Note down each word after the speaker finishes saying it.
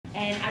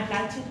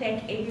to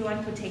thank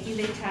everyone for taking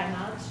their time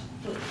out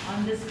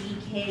on this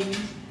weekend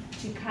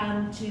to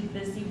come to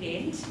this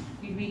event.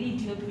 We really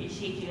do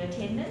appreciate your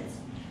attendance.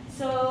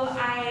 So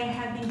I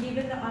have been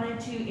given the honor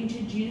to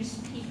introduce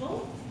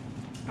people.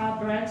 Our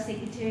branch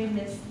secretary,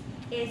 Ms.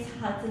 S.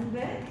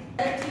 Hutzenberg.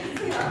 Thank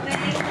you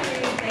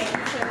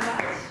so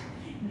much.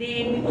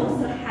 Then we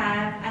also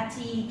have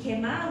Ati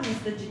Kema, who's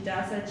the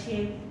JUDASA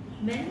chairman.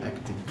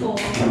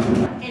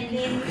 And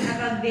then we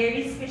have a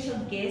very special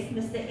guest,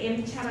 Mr.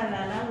 M.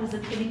 Chabalala, who's a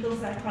clinical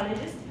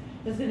psychologist,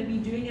 who's going to be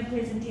doing a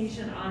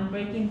presentation on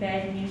breaking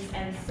bad news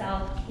and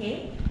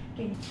self-care.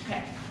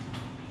 Okay.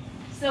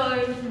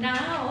 So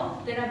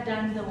now that I've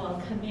done the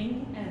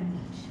welcoming and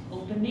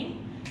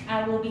opening,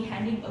 I will be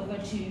handing over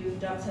to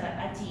Dr.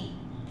 Ati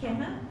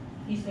Kema.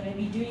 He's going to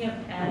be doing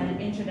an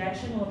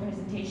introduction or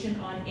presentation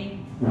on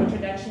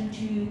introduction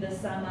to the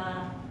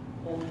SAMA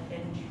or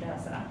in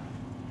JUDASA.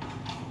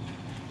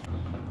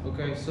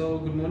 Okay, so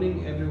good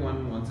morning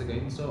everyone once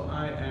again. So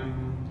I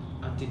am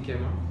Ati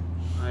Kema.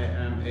 I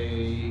am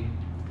a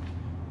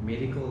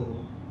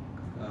medical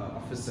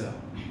officer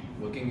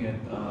working at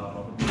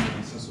Robert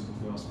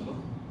Super Hospital.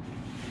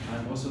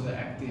 I'm also the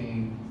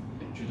acting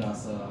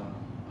JUDASA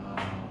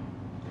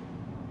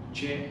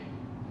chair.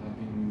 I've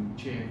been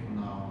chair for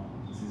now.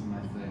 This is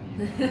my third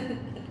year.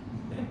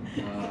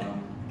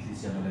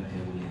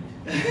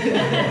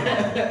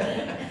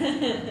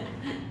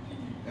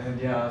 And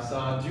yeah,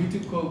 so due to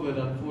COVID,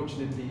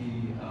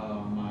 unfortunately,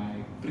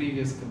 my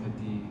previous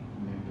committee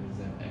members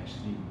have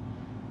actually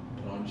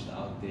branched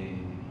out their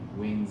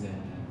wings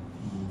and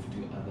moved to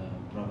other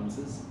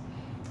provinces.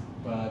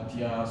 But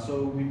yeah,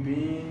 so we've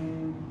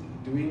been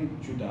doing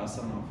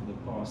JUDASA now for the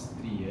past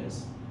 3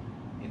 years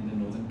in the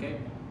Northern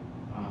Cape.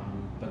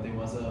 But there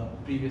was a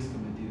previous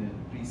committee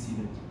that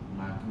preceded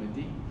my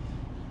committee.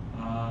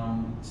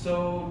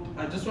 So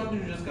I just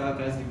wanted to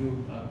guys give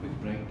you a quick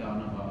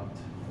breakdown about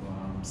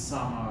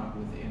SAMA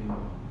within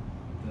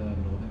the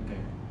Northern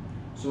Cape.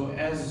 So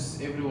as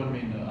everyone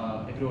may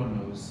know, everyone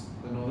knows,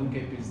 the Northern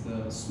Cape is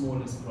the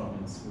smallest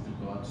province with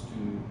regards to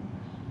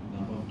the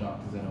number of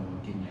doctors that are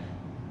working here.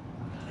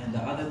 And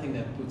the other thing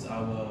that puts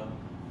our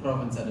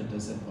province at a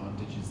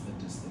disadvantage is the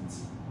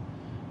distance.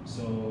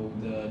 So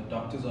the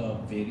doctors are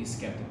very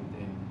scattered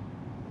within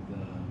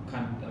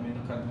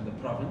the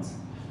province,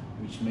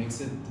 which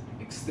makes it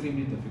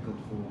extremely difficult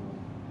for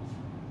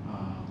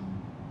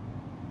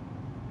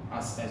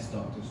us as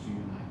doctors to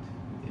unite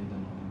within the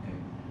Northern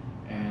Cape.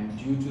 And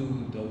due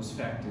to those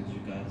factors,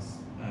 you guys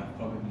have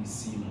probably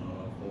seen a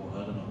lot of, or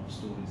heard a lot of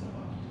stories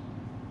about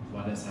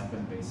what has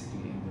happened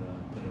basically in the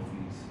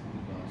peripheries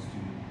with regards to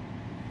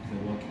the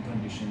working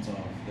conditions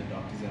of the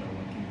doctors that are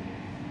working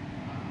there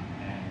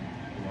and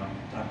what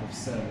type of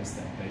service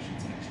that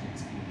patients actually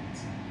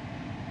experience.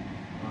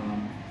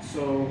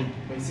 So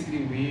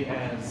basically we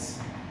as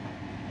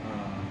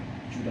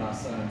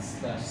JUDASA /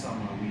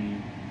 SAMA,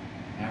 we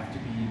have to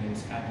be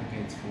those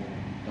advocates for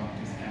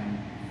doctors and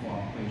for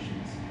our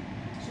patients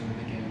so that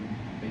they can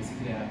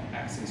basically have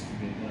access to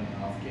better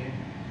healthcare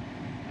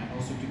and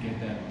also to get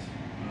that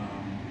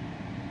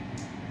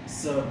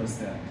service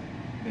that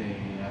they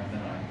have the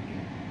right to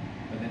get.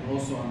 But then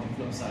also on the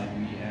flip side,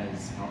 we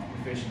as health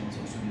professionals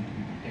also need to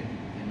be protected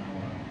within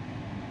our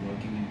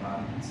working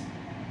environments,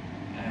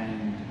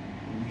 and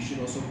we should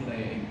also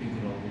play a big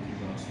role with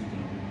regards to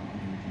growing our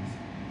communities.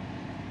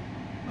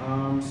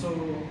 So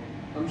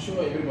I'm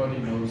sure everybody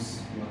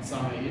knows what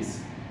SAMA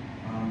is,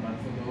 but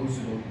for those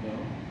who don't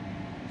know,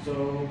 so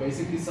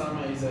basically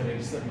SAMA is a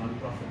registered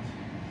non-profit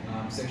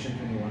Section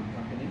 21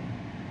 company.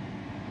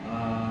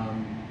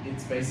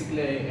 It's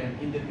basically an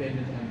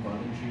independent and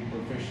voluntary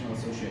professional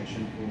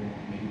association for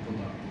medical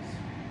doctors.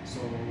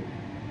 So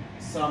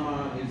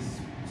SAMA is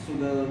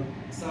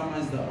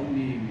the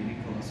only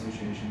medical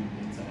association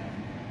within South Africa.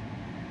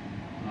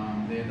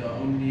 They're the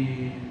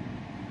only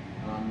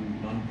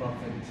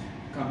non-profit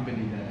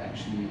company that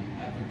actually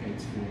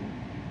advocates for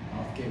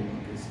healthcare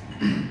workers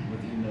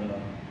within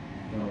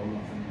the whole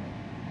of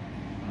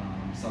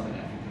Southern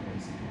Africa,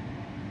 basically.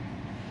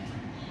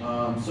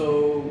 So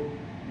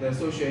the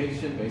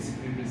association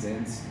basically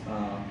represents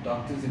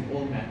doctors in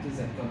all matters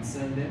that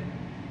concern them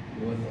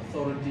with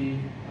authority,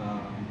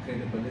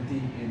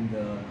 credibility in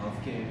the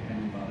healthcare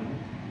and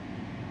environment.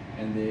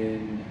 And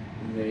then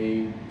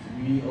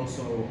we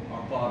also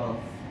are part of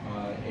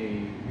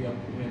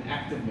we're an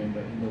active member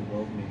in the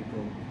World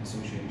Medical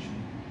Association.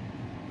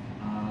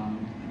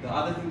 The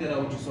other thing that I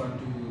would just want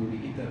to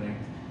reiterate,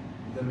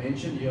 the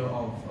mention here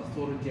of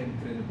authority and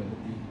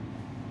credibility.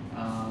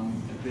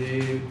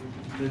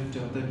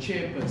 The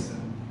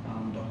chairperson,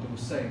 Dr.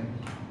 Hussein,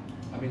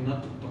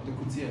 not Dr.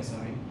 Kutsia,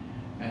 sorry,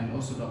 and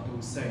also Dr.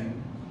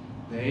 Hussein,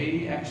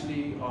 they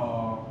actually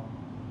are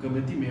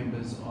committee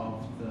members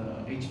of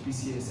the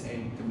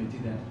HPCSA committee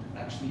that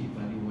actually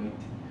evaluate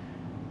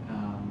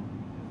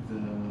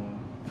the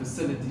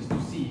facilities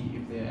to see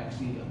if they're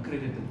actually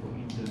accredited for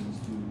interns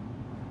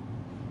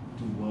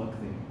to work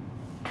there.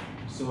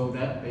 So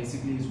that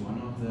basically is one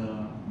of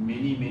the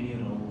many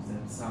roles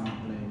that SAMA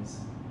plays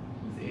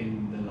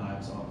within the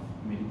lives of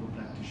medical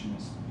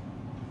practitioners.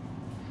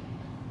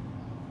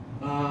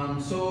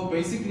 So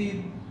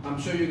basically, I'm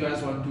sure you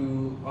guys want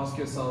to ask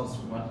yourselves,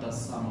 what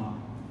does SAMA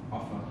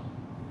offer?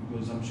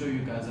 Because I'm sure you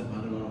guys have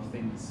heard a lot of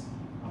things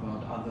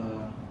about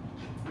other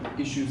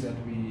issues that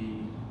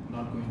we're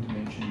not going to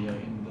mention here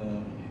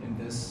in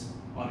this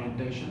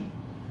orientation.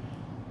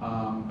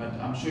 But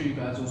I'm sure you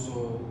guys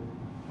also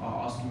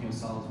are asking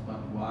yourselves, but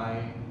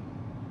why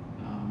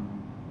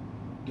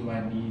do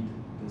I need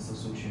this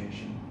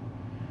association?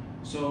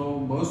 So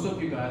most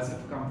of you guys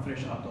have come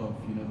fresh out of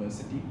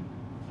university.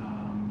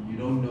 You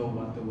don't know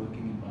what the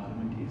working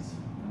environment is,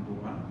 number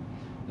one.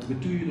 Number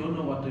two, you don't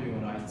know what are your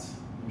rights.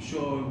 I'm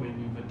sure when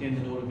you've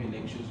attended all of your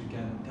lectures, you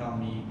can tell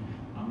me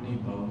how many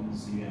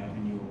bones you have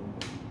in your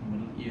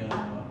middle ear,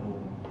 or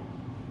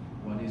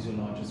what is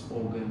your largest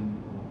organ,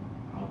 or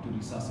how to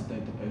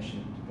resuscitate a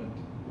patient. But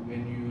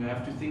when you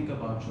have to think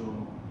about your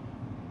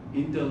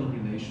internal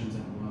relations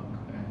at work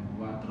and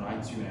what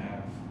rights you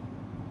have,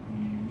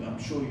 I'm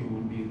sure you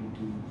won't be able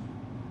to,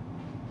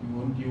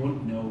 you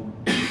won't know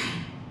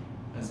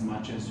as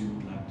much as you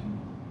would like to know.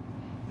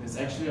 There's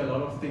actually a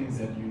lot of things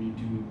that you need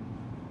to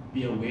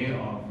be aware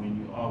of when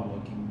you are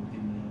working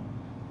within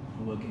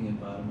a working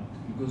environment,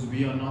 because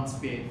we are not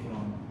spared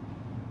from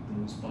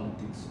those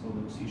politics or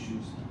those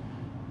issues.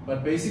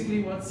 But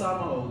basically what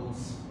SAMA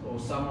holds, or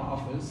SAMA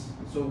offers,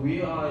 so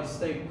we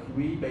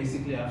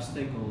basically have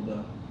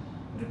stakeholder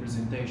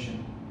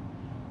representation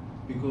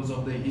because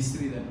of the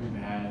history that we've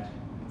had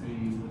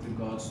with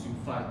regards to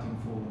fighting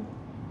for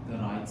the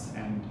rights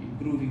and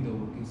improving the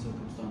working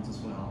circumstances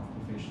for health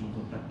professionals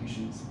or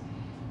practitioners.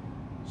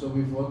 So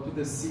we've worked with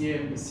the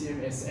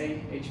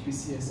CMSA,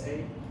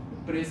 HPCSA,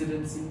 the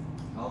Presidency,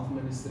 Health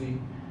Ministry,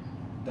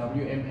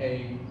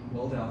 WMA,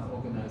 World Health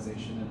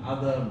Organization, and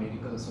other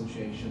medical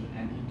associations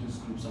and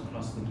interest groups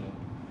across the globe.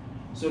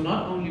 So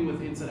not only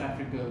within South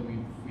Africa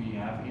we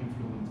have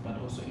influence, but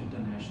also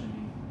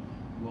internationally.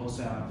 We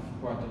also have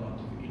quite a lot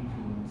of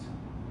influence.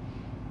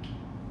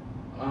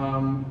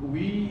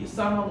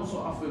 SAMA also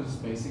offers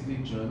basically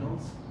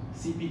journals,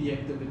 CPD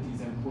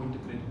activities, and point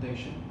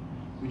accreditation,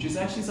 which is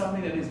actually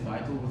something that is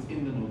vital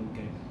within the Northern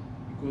Cape.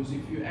 Because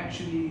if you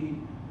actually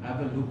have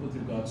a look with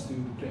regards to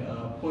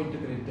point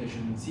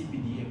accreditation and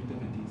CPD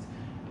activities,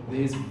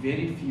 there's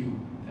very few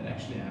that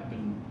actually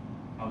happen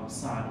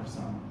outside of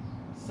SAMA.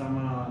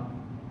 SAMA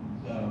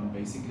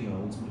basically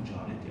holds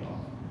majority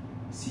of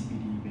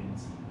CPD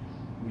events,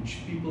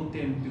 which people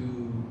tend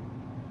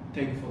to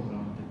take for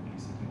granted,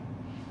 basically.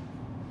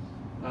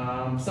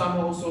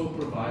 SAMA also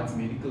provides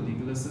medical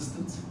legal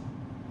assistance.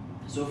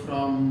 So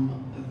from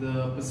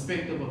the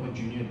perspective of a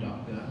junior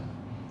doctor,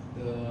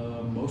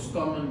 the most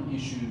common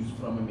issues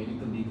from a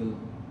medical legal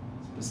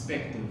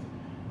perspective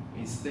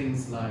is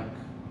things like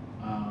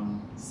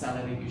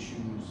salary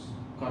issues,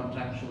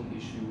 contractual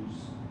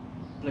issues,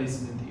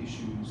 placement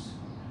issues,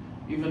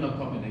 even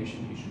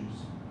accommodation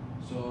issues.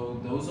 So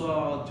those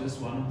are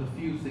just one of the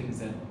few things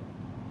that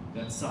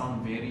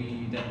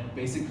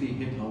basically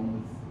hit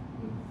home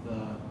with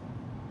the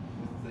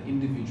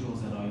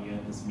individuals that are here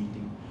at this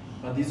meeting.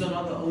 But these are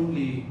not the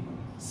only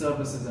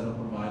services that are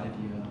provided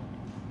here.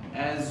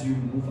 As you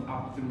move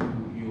up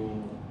through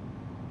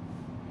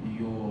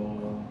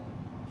your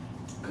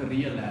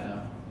career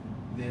ladder,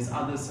 there's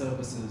other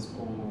services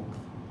or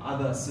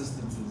other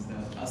assistance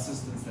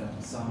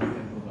that SAMA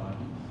can provide.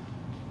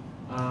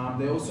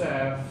 They also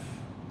have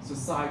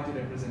society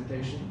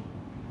representation.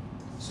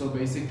 So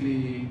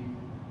basically,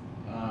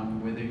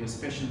 whether you're a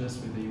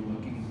specialist, whether you're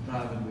working in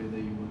private, whether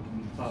you're working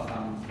in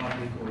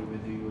public, or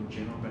whether you're a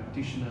general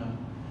practitioner,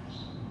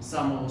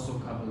 SAMA also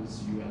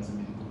covers you as a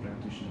medical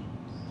practitioner.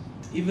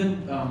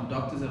 Even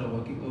doctors that are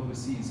working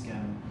overseas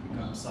can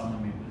become SAMA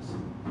members.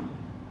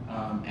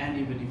 And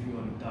even if you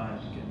are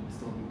retired, you can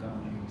still become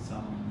a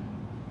SAMA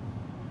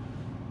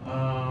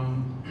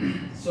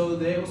member. So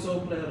they also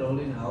play a role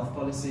in health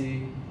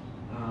policy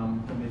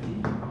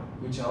committee,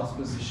 which helps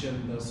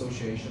position the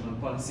association on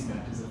policy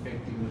matters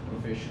affecting the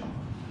profession.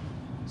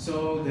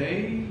 So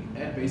they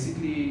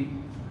basically,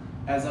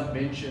 as I've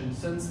mentioned,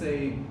 since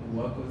they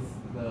work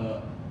with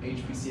the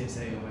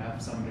HPCSA or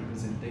have some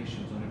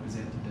representations or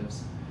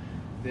representatives,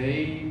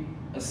 they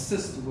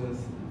assist with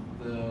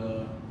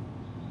the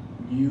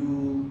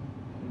new,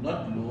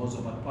 not laws,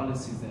 but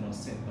policies that are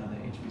set by the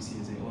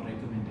HPCSA or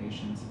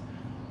recommendations.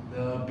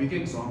 The big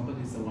example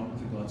is the one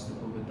with regards to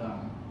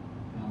overtime.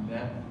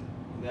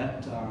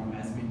 That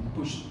has been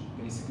pushed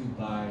basically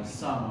by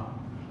SAMA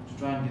to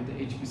try and get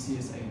the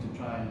HPCSA to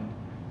try and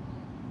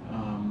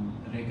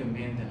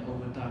recommend that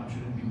overtime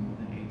shouldn't be more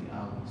than 80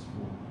 hours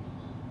for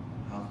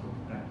healthcare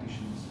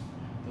practitioners.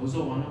 Those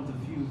are one of the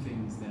few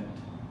things that,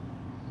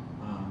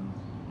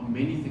 or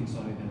many things,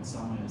 sorry, that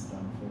SAMA has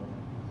done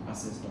for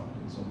us as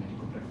doctors or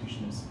medical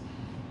practitioners.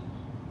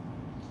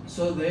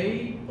 So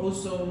they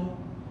also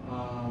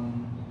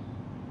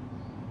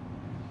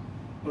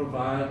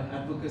provide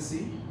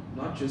advocacy,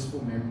 not just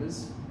for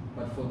members,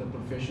 but for the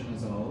profession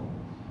as a whole.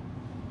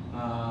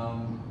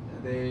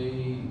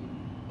 They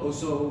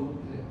also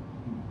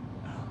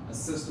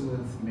assist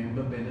with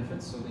member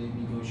benefits, so they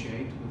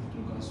negotiate with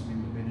regards to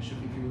member benefit.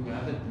 If you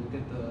have a look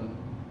at the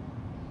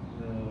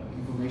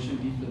information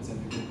leaflets that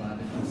we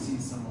provided, you'll see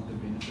some of the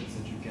benefits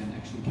that you can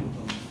actually get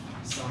from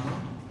summer.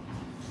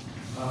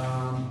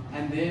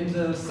 And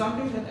then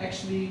something that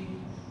actually,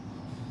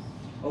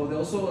 they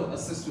also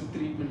assist with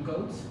treatment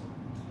codes.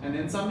 And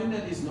then something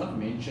that is not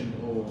mentioned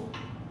or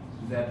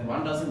that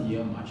one doesn't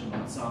hear much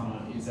about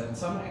summer is that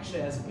summer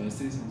actually has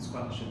bursaries and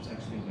scholarships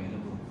actually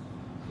available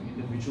for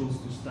individuals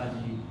to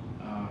study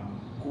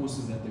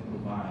courses that they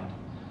provide.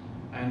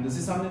 And this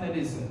is something that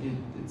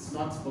it's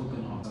not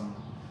spoken of.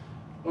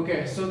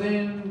 Okay, so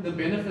then the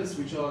benefits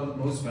which are the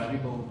most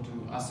valuable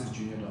to us as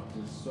junior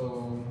doctors.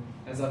 So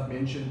as I've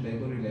mentioned,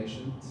 labor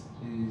relations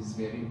is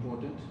very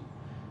important.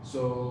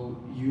 So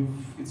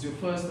it's your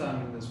first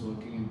time in this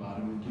working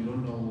environment. You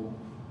don't know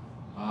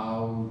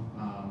how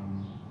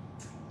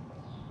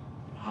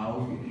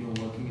your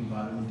working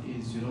environment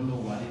is. You don't know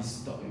what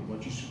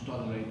you should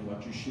tolerate,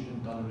 what you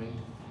shouldn't tolerate.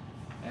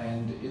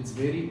 And it's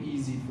very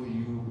easy for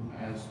you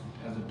as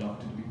a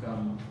doctor to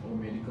become, or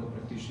medical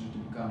practitioner to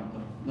become,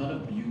 not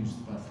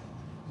abused, but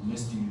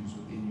misused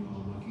within your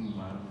working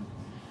environment.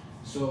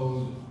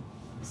 So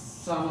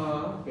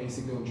summer,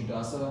 basically, or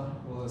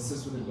JUDASA, will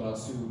assist with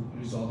regards to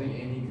resolving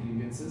any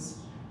grievances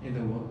in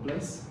the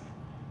workplace.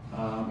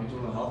 It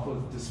will help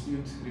with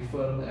dispute,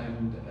 referral,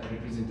 and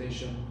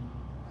representation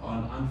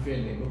on unfair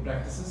labor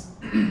practices.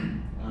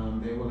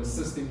 They will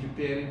assist in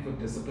preparing for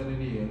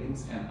disciplinary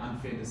hearings and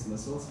unfair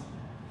dismissals.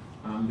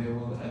 They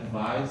will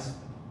advise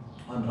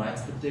on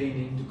rights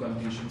pertaining to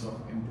conditions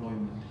of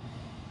employment.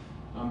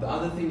 The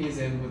other thing is,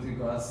 with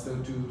regards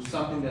to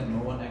something that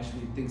no one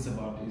actually thinks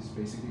about, is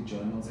basically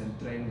journals and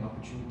training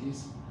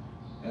opportunities.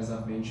 As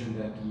I've mentioned,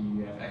 that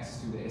we have access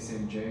to the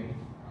SMJ.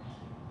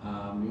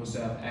 We also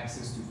have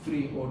access to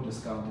free or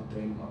discounted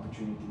training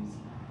opportunities.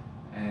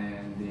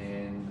 And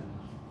then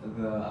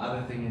the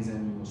other thing is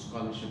your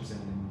scholarships and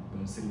then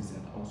bursaries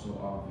that also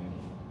are available.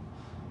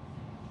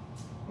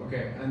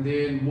 Okay, and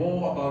then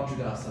more about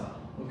JUDASA.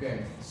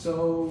 Okay,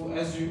 so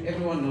as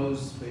everyone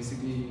knows,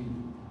 basically,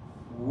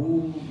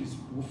 who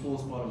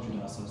falls part of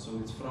JUDASA. So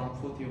it's from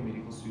fourth year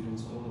medical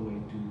students all the way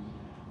to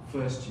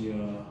first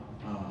year,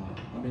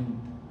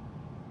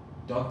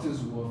 doctors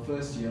who are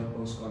first year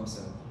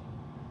post-concept.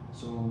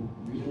 So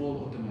we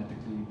all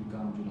automatically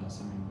become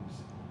JUDASA members.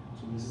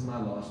 So this is my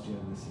last year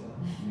this year.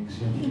 Next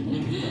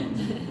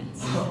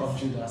year of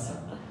JUDASA.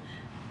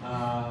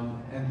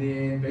 And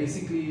then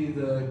basically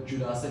the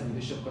JUDASA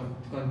leadership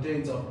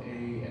contains of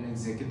an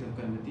executive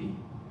committee,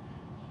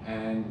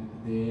 and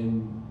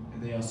then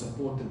they are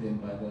supported then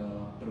by the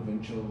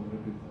provincial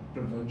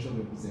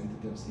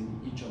representatives in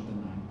each of the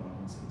 9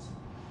 provinces.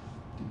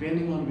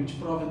 Depending on which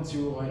province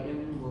you are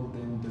in, will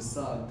then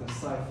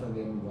decipher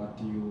then what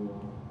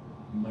your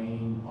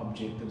main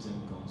objectives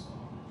and goals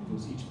are,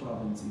 because each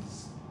province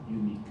is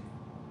unique.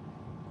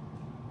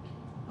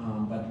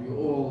 But we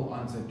all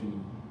answer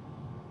to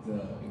the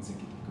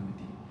executive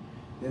committee.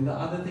 Then the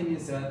other thing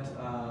is that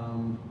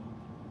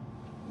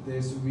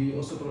we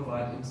also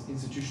provide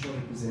institutional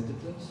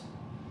representatives.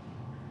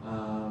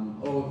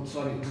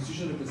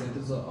 Institutional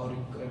representatives are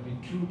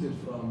recruited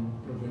from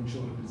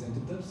provincial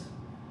representatives.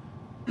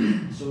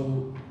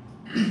 So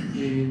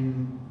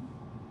in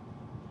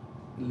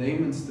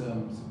layman's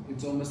terms,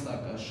 it's almost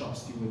like a shop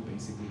steward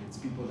basically. It's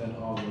people that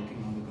are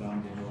working on the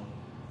ground level.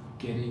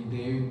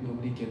 They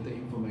normally get the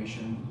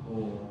information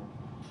or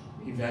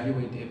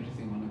evaluate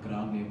everything on the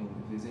ground level.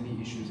 If there's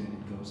any issues, then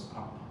it goes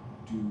up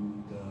to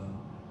the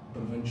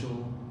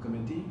provincial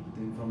committee.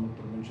 Then from the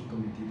provincial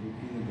committee, they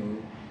either go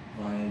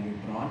via your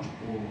branch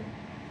or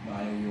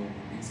via your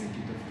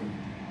executive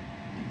committee,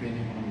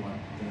 depending on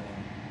what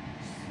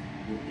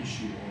your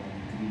issue or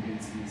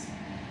grievance is.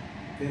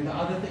 Then the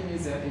other thing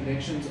is that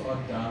elections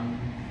are done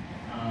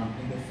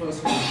in the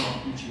first quarter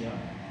of each year,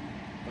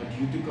 but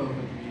due to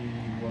COVID, we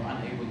were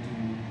unable to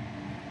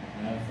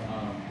have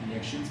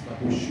elections,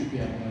 but we should be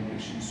having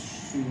elections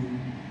soon,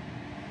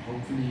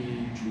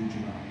 hopefully June,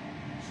 July.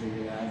 So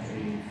we'll have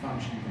a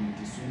functioning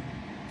committee soon.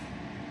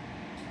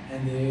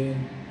 And then,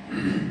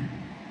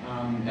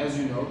 as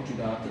you know,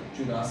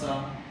 JUDASA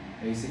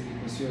basically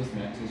pursues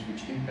matters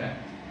which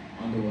impact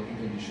on the working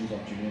conditions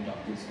of junior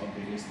doctors of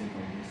various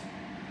stakeholders.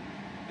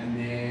 And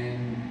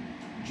then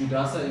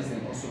JUDASA is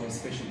then also a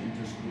special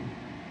interest group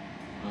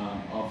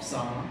of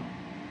SAMA,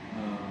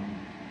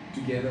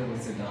 together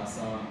with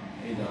SEDASA,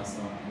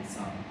 ADASA, and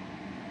SAMA.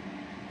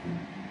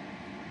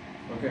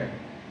 Okay.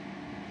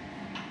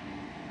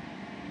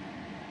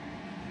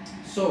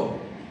 So,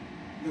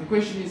 the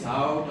question is,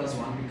 how does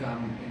one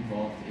become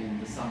involved in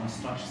the SAMA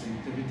structures and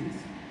activities?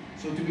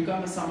 So to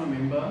become a SAMA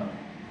member,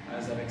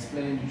 as I've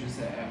explained, you just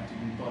have to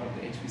be part of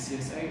the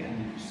HPCSA, and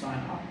then you sign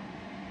up,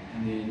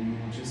 and then you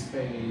will just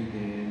pay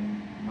the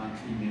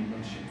monthly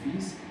membership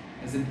fees.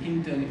 As an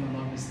intern, if I'm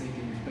not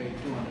mistaken, you pay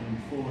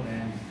 204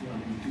 Rand,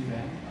 202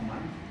 Rand a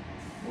month,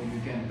 or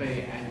you can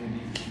pay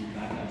annually if you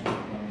like. I don't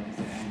know what is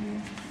the annual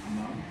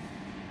amount.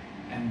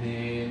 And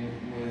then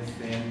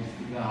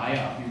the higher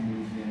up you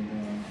move, then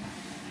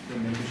the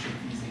membership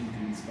fees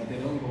increase, but they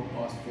don't go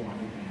past 400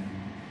 Rand.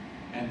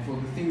 And for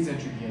the things that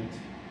you get,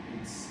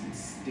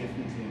 it's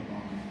definitely a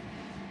bargain.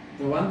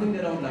 The one thing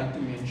that I would like to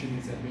mention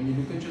is that when you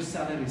look at your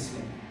salary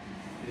slip,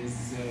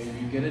 is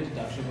you get a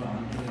deduction of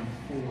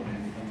 104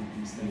 rand, if I'm not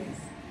mistaken.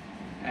 Yes.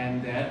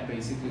 And that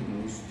basically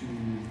goes to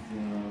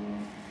the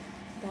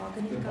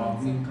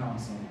bargaining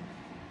council.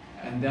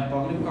 And that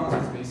bargaining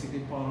council is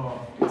basically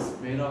it's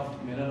made out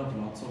of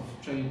lots of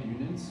trade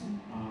unions.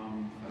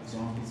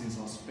 Examples is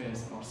our spare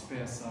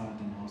side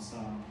and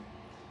HOSA.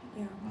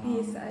 Yeah,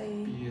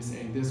 PSA. PSA.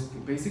 There's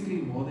basically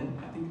more than 8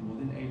 if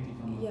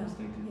I'm not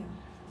mistaken. Yeah.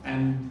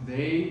 And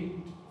they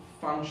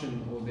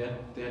function, or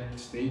that their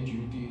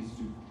duty is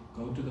to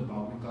go to the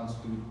bargaining council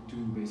to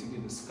basically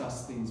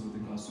discuss things with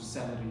regards to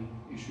salary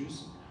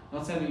issues.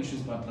 Not salary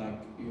issues, but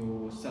like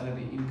your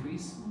salary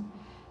increase.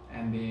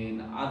 And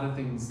then other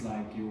things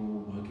like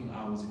your working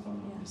hours, if I'm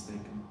not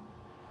mistaken.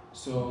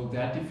 So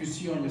that if you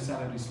see on your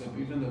salary slip,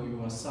 even though you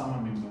are a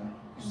summer member,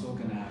 you're still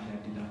gonna have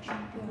that deduction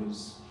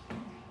because.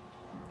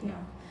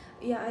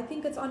 Yeah, I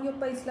think it's on your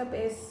pay slip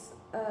as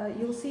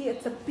you'll see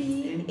it's a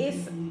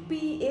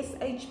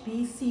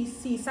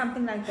PSHBCC,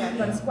 something like that,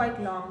 but it's quite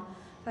long.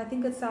 So I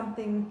think it's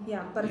something,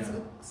 but it's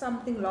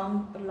something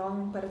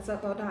long, but it's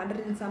about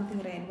 100 and something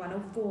rand,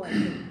 104 I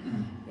think.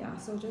 Yeah,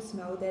 so just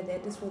know that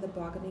that is for the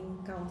bargaining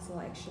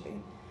council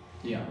actually.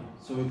 Yeah,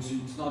 so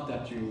it's not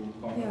that you're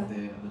part of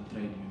the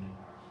trade union.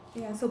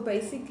 Yeah, so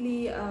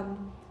basically,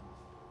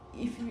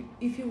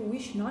 if you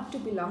wish not to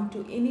belong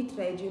to any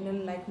trade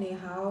union like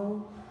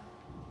Nehao,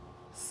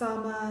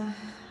 Sama,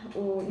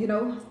 or you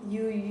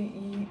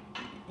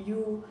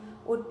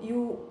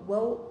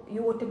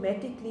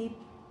automatically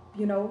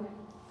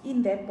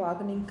in that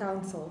bargaining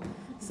council.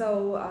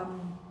 So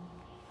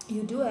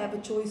you do have a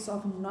choice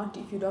of not,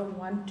 if you don't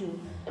want to.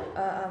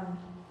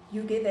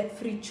 You get that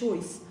free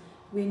choice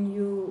when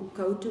you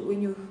go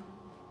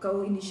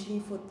initially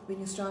when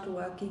you start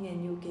working,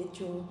 and you get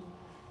your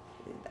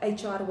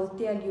HR will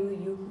tell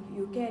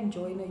you can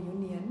join a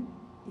union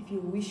if you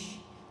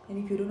wish, and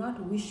if you do not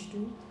wish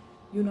to,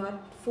 you're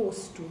not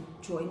forced to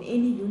join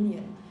any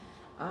union.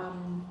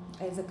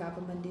 As a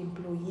government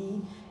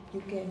employee,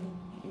 you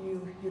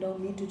don't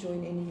need to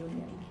join any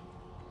union,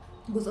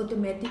 because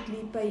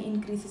automatically pay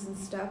increases and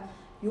stuff,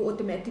 you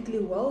automatically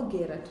will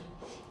get it,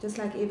 just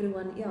like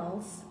everyone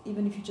else,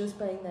 even if you're just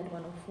paying that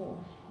 104.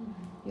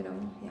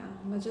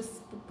 I'm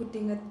just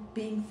putting it,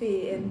 being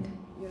fair and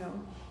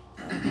out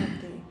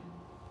there.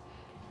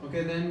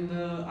 Okay, then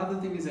the other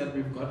thing is that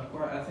we've got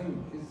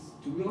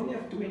do we only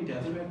have 20?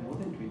 I think we have more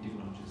than 20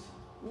 branches.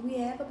 We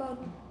have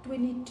about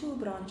 22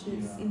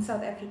 branches in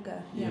South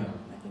Africa. I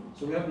think.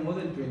 So we have more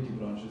than 20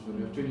 branches, but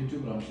we have 22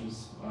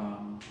 branches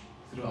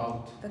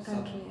throughout the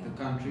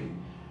country.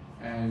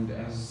 And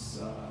as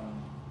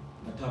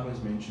Nataba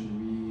has mentioned,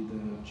 we the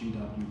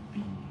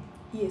GWB.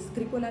 Yes,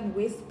 Griqualand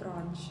West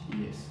branch.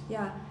 Yes.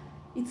 Yeah,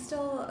 it's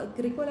still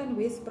Griqualand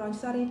West branch.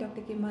 Sorry,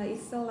 Dr. Kima,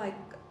 it's still like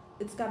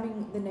it's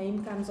coming. The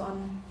name comes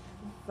on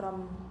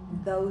from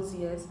those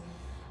years.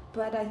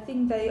 But I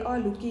think they are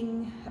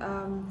looking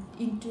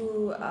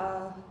into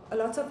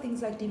lots of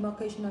things like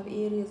demarcation of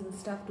areas and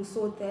stuff to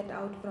sort that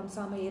out from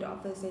some head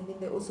office, and then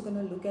they're also going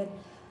to look at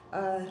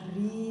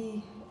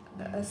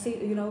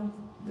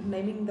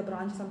naming the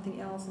branch something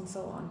else and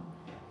so on.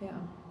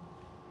 Yeah.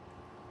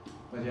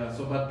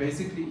 But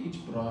basically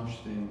each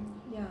branch then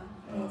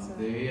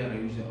they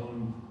arrange their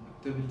own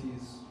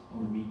activities,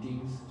 own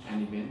meetings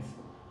and events,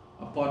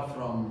 apart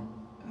from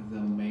the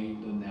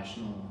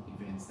national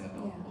events that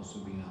are also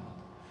being held.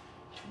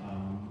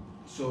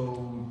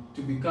 So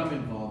to become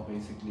involved,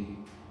 basically,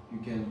 you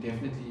can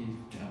definitely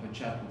have a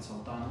chat with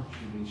Sultana.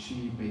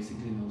 She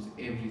basically knows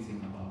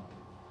everything about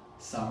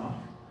summer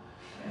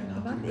and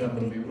how to become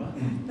a member.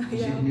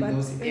 She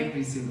knows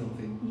every single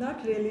thing.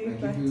 Not really.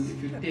 Like but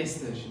if you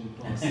test her, she will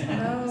pass.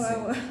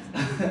 No,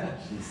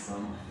 She's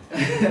summer.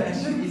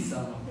 She is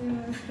summer.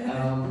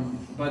 Yeah.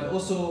 But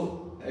also,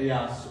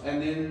 and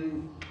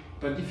then.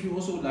 But if you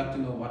also would like to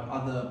know what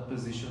other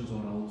positions or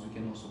roles you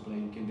can also play,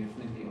 you can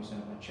definitely also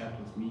have a chat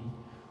with me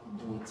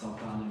or with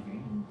Sultana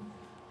again.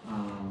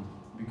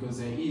 Because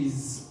there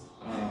is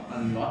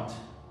a lot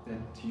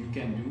that you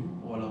can do,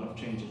 or a lot of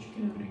change that you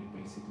can bring,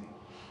 basically.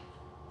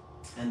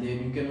 And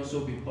then you can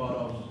also be part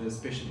of the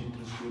special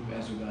interest group,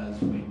 as you guys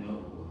may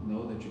know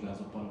that you guys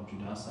are part of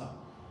JUDASA.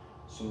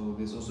 So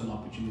there's also an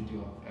opportunity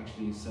of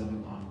actually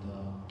serving on the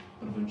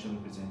provincial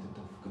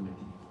representative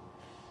committee.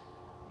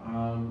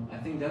 I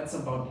think that's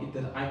about it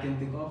that I can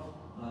think of.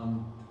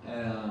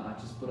 I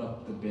just put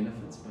up the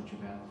benefits, but you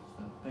have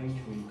a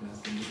page where you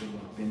guys can look at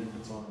what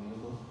benefits are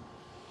available.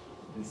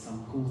 There's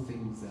some cool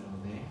things that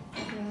are there.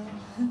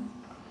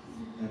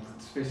 Like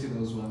especially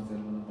those ones that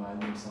want to buy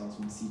themselves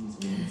Mercedes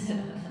Benz.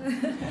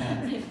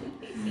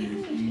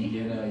 you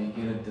get a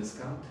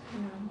discount,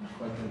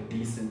 quite a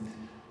decent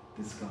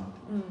discount.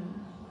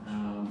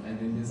 And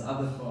then there's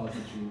other cars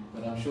that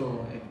but I'm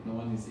sure if no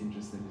one is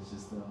interested, it's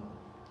just the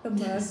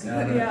mask,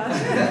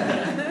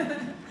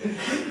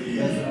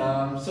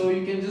 so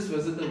you can just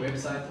visit the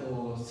website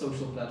or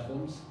social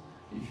platforms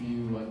if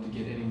you want to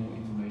get any more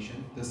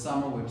information. The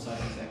summer website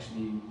is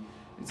actually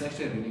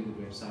a really good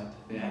website.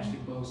 They actually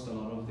post a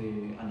lot of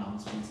the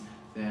announcements.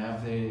 They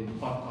have the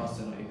podcasts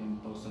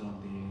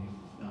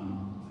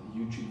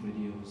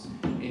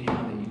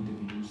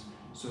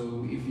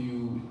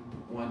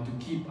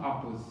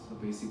up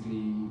with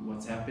basically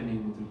what's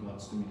happening with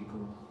regards to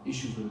medical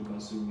issues, with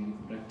regards to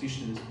medical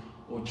practitioners,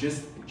 or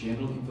just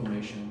general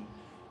information,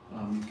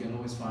 you can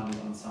always find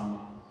it on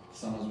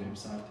SAMA's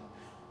website.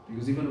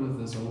 Because even with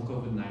this whole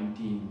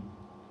COVID-19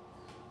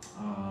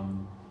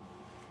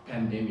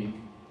 pandemic,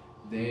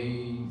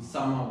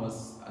 SAMA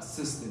was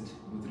assisted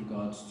with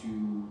regards to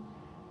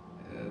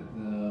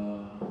the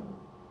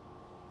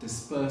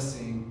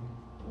dispersing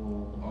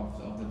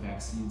of the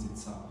vaccines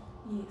itself.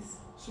 Yes.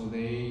 So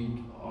they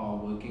are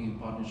working in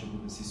partnership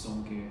with the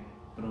Sisonke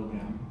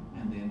program,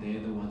 and then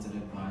they're the ones that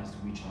advised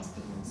which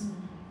hospitals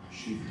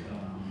should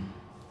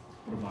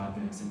provide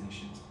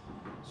vaccinations.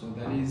 So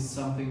that is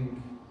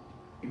something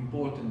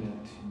important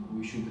that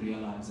we should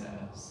realize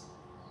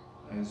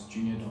as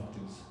junior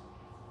doctors,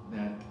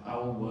 that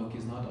our work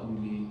is not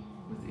only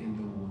within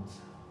the wards,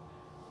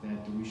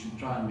 that we should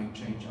try and make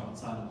change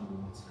outside of the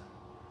wards.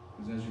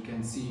 Because as you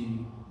can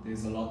see,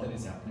 there's a lot that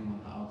is happening on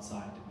the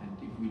outside, and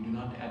if we do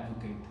not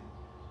advocate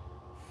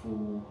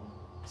for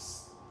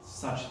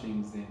such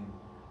things, then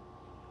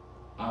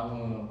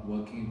our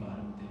working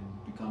environment then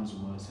becomes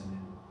worse, and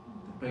then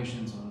the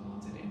patients are the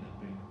ones that end up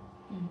paying.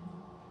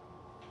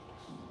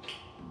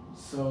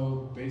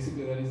 So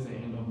basically that is the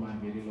end of my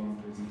very long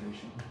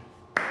presentation.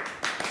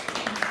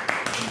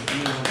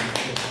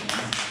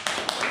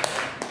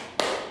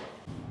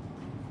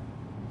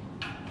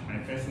 My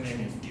first name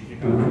is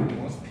difficult for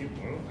most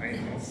people, I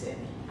know.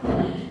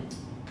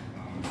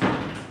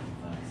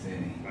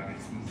 But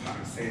it's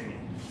Mariseni,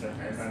 it's a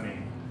better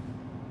name.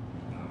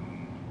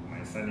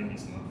 My surname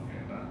is not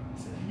Veda,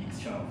 it's a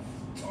mixture of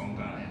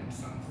Tonga and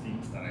some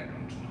things that I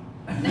don't know.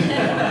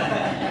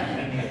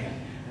 Anyway,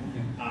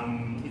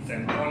 it's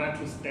an honor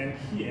to stand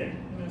here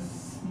in a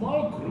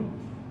small group,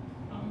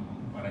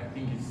 but I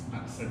think it's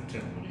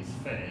acceptable, it's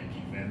fair,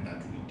 given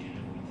that we're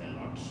dealing with a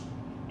lot,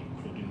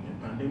 including the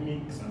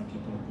pandemic. Some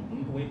people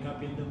couldn't wake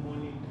up in the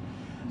morning,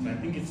 so I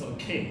think it's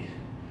okay.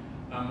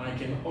 I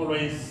can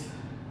always,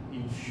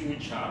 in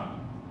future,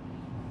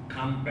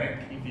 come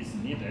back if it's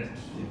needed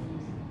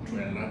to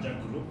a larger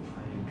group. I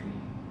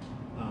agree.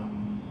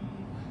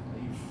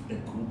 If the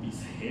group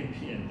is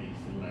happy and they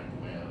feel like,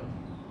 well,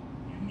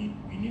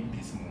 we need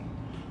this more.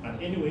 But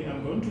anyway,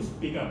 I'm going to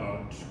speak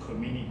about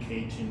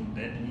communicating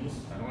bad news.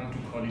 I don't want to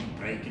call it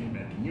breaking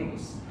bad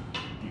news,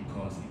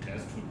 because it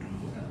has to do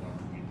a lot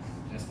with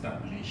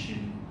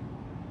establishing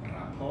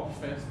rapport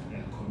first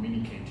and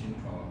communicating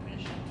to our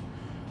patient.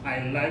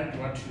 I liked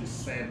what you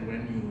said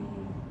when you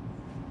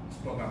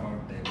spoke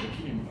about the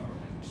working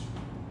environment.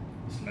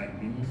 It's like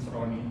being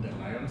thrown in the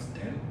lion's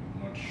den,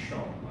 not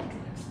sure what to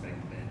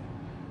expect there,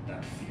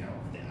 that fear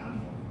of the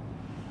unknown.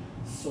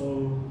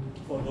 So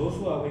for those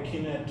who are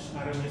working at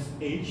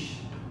RMSH,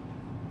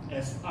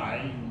 as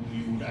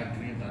we would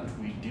agree that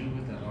we deal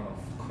with a lot of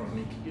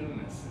chronic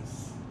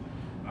illnesses.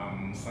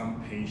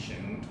 Some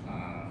patients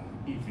are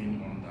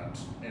even on that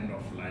end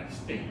of life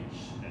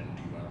stage, and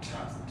you are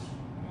tasked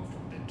most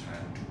of the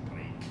time to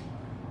break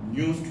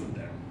news to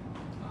them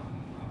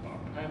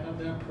about either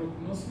their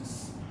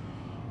prognosis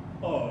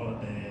or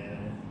the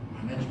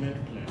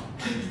management plan.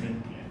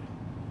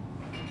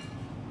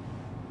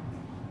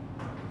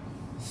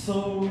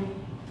 So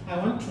I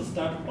want to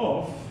start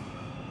off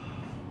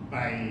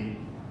by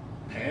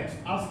perhaps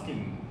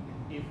asking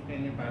if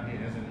anybody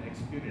has an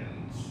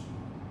experience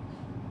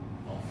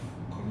of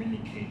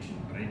communicating,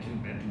 breaking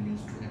bad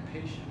news to a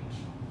patient.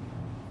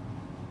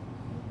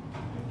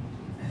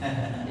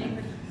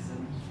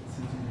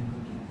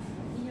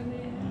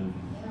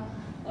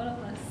 All of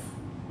us.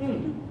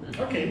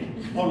 Okay,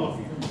 all of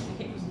you.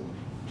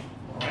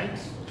 All right.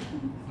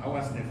 How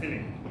was the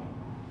feeling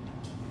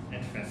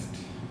at first,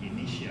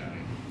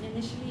 initially?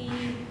 Initially,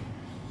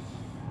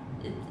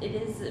 it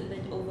is a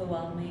bit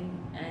overwhelming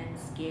and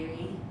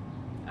scary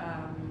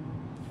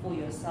for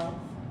yourself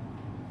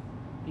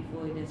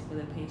before it is for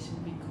the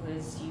patient,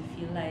 because you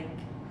feel like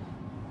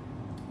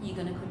you're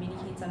going to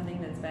communicate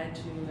something that's bad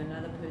to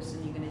another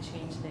person, you're going to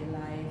change their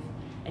life,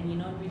 and you're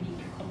not really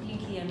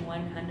completely and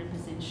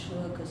 100%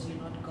 sure because you're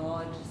not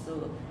God.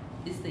 So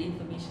is the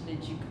information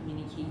that you're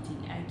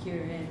communicating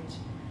accurate?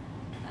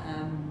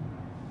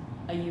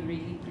 Are you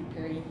really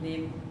preparing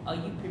them? Are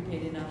you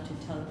prepared enough to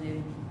tell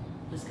them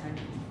this kind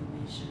of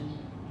information?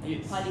 Are you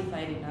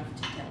qualified enough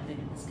to tell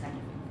them this kind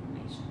of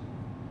information?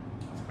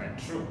 That's quite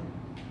true.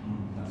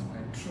 That's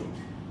quite true.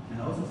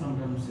 And also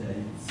sometimes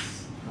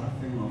it's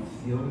nothing of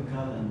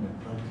theoretical and the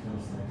practical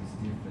side is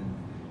different.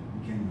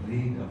 You can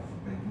read of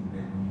breaking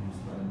bad news,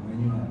 but when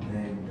you are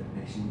there with the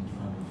patient in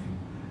front of you,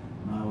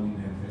 now you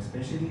have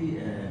especially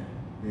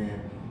the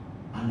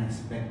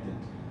unexpected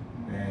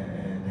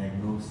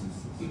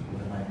diagnosis,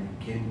 whereby they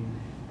came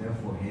there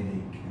for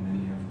headache and then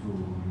you have to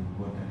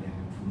report that they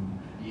have a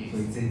tumor. Yes. So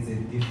it's a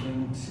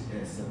different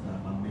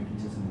setup. I'm making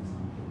just an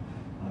example.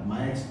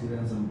 My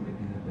experience on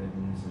breaking the bad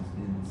news has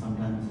been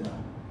sometimes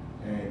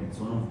it's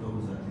one of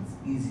those that it's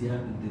easier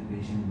if the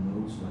patient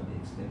knows what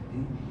they're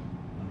expecting,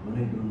 but when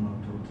they don't know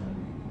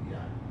totally,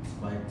 it's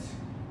quite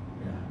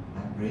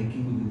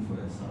heartbreaking even for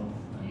yourself.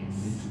 And you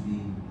need to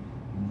be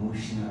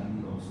emotionally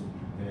also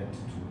prepared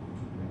to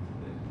break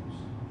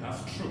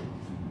That's true,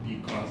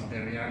 because the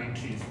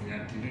reality is we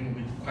are dealing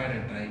with quite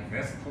a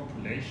diverse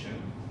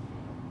population.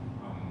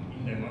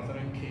 In the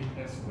Northern Cape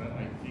as well,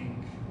 I think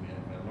we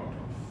have a lot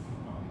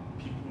of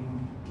people,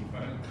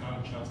 different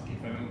cultures,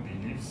 different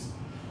beliefs.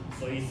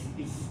 So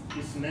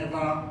it's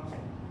never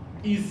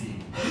easy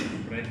to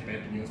break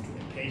bad news to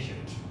a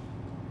patient.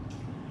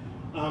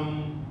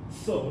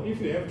 So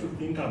if you have to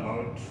think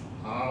about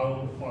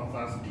how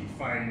authors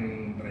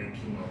define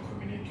breaking or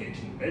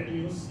communicating bad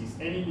news, is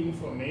any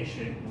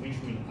information which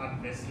will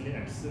adversely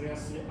and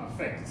seriously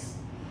affect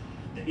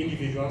the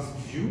individual's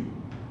view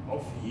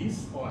of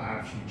his or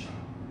her future.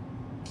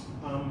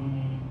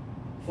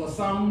 For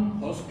some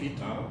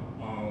hospital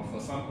or for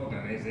some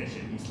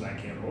organization, it's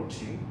like a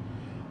routine,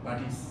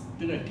 but it's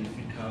still a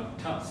difficult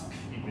task,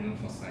 even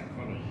for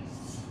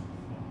psychologists,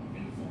 or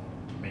even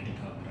for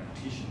medical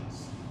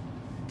practitioners,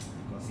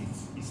 because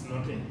it's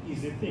not an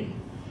easy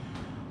thing.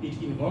 It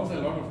involves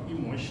a lot of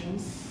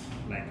emotions,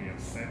 like we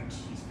have said,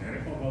 it's very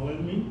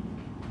overwhelming,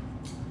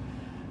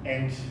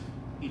 and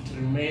it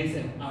remains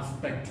an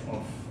aspect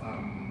of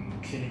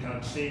clinical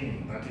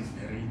training that is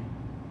very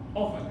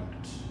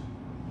overlooked.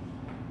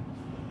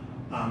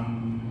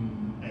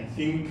 I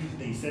think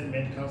they said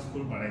medical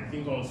school, but I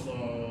think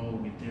also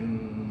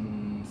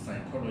within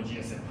psychology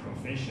as a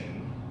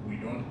profession, we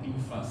don't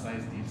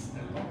emphasize this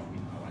a lot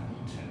with our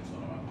interns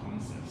or our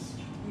concepts.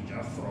 We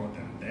just throw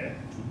them there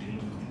to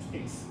deal with these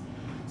things.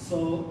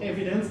 So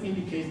evidence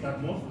indicates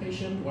that most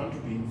patients want to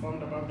be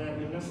informed about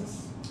their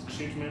illnesses,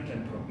 treatment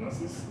and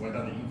prognosis,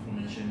 whether the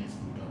information is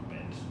good or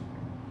bad.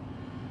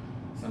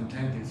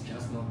 Sometimes there's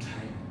just no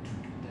time to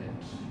do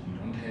that. You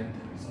don't have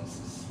the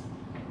resources.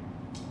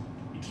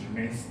 It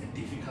remains a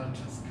difficult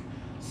task.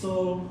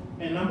 So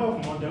a number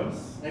of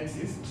models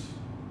exist.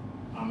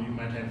 You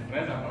might have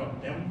read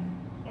about them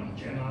on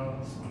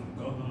journals, on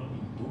Google,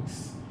 in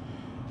books.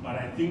 But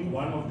I think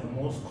one of the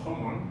most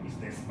common is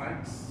the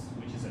SPIKES,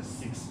 which is a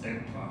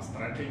 6-step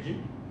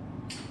strategy.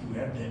 We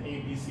have the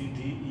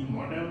ABCDE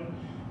model,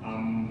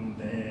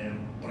 the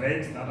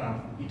breaks that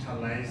are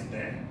utilized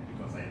there,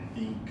 because I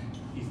think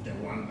it's the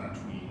one that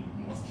we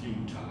mostly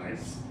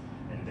utilize,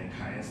 and the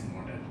highest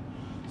model.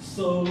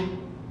 So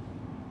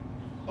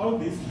all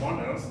these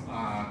models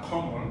are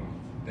common.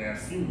 They are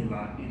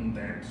similar in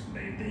that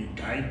they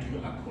guide you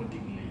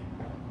accordingly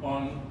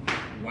on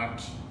what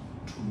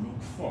to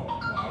look for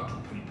or how to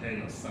prepare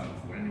yourself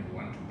when you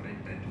want to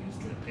break bad news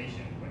to a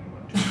patient, when you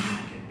want to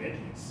communicate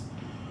bad news.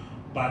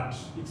 But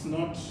it's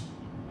not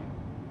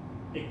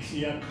a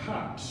clear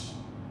cut,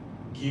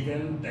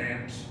 given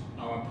that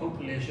our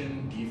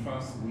population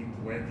differs with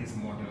where these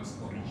models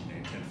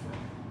originated from.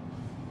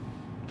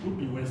 Could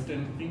be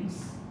Western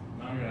things.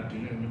 Now you are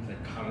dealing with a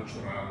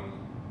cultural,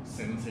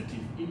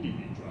 sensitive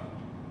individual,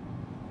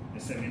 a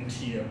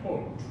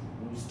 70-year-old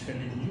who's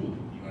telling you,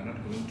 you are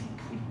not going to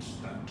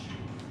put that tube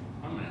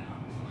on my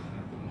arm, you are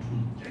not going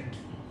to inject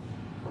me.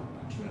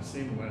 But you are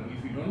saying, well,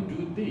 if you don't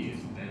do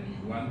this, then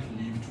you won't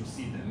live to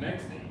see the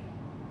next day.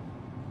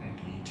 And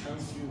he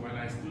tells you, well,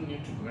 I still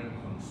need to go and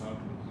consult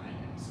with my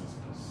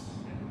ancestors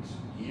and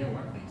hear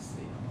what they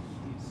say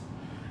about this.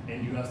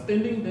 And you are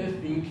standing there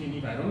thinking,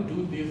 if I don't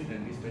do this,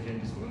 then this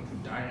patient is going to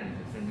die and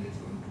the family is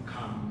going to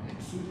come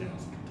and sue the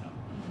hospital.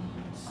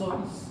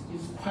 So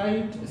it's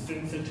quite a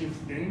sensitive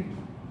thing.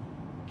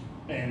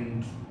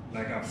 And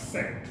like I've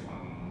said,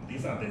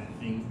 these are the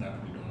things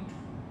that we don't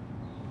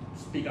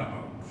speak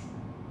about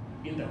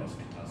in the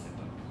hospital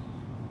setup.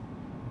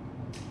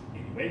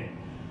 Anyway,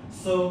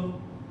 so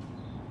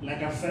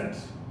like I've said,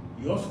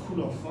 your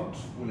school of thought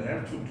will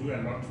have to do a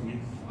lot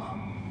with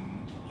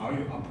how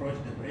you approach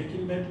the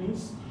breaking bad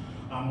news.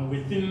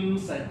 Within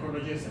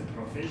psychology as a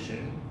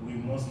profession, we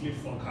mostly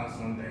focus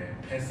on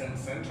the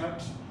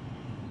person-centered,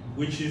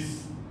 which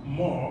is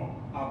more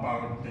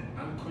about the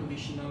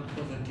unconditional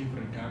positive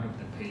regard of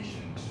the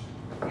patient.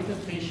 With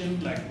a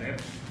patient like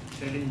that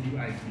telling you,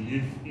 I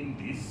believe in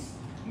this,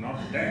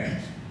 not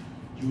that,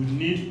 you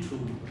need to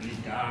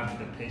regard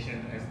the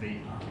patient as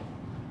they are.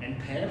 And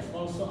perhaps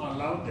also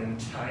allow them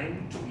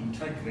time to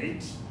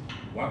integrate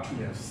what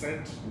you have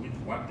said with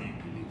what they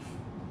believe.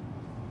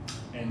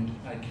 And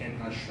I can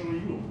assure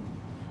you,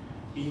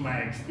 in my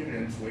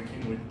experience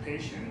working with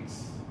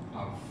patients,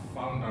 I've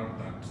found out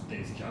that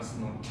there's just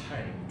no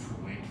time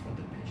to wait for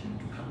the patient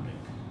to come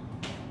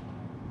back.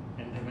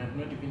 And they might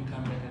not even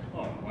come back at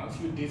all. Once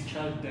you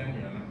discharge them,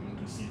 you're not going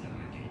to see them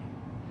again.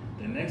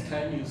 The next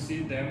time you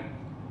see them,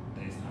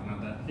 there's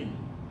another thing.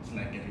 It's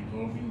like a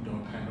revolving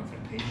door kind of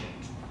a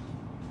patient.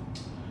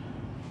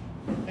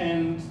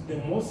 And the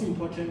most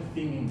important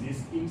thing in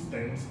this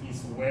instance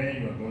is where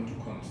you're going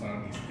to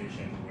consult this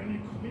patient when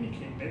you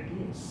communicate bad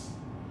news.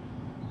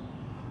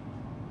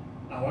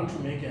 I want to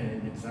make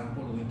an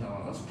example with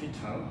our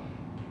hospital,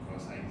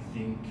 because I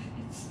think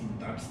it's in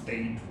that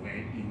state where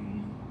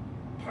in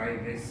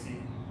privacy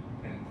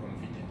and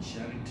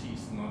confidentiality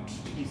is not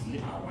easily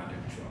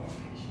awarded to our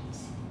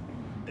patients.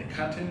 The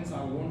curtains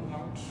are worn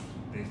out,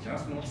 there's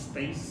just no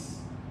space,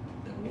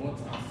 the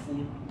wards are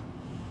full,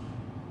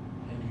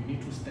 and you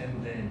need to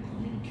stand there and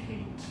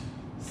communicate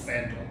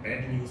sad or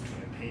bad news to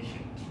a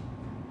patient.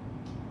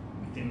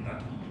 within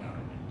that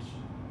environment,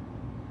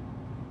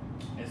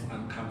 as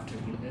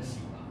uncomfortable as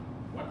you are,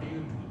 what do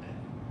you do then?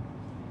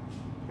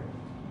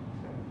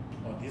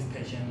 Or this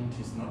patient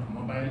is not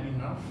mobile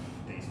enough,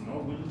 there is no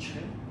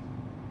wheelchair,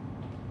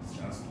 it's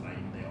just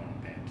lying there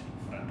on bed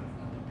in front of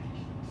other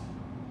patients.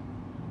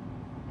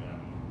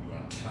 You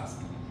are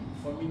tasked with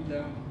informing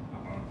them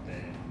about the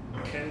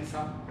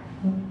cancer,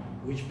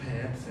 which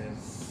perhaps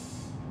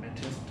has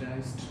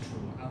metastasized to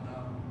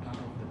other part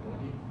of the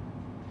body.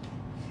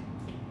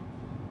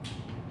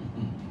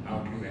 How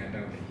do you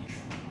handle the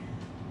issue?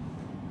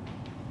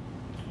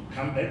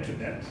 Come back to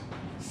that.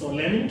 So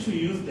learning to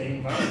use the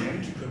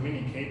environment to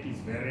communicate is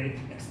very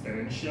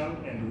experiential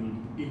and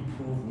will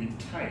improve with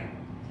time.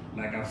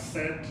 Like I've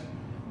said,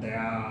 there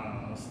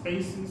are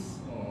spaces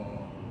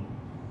or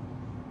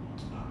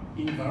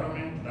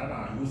environment that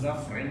are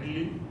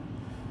user-friendly,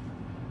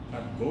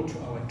 but go to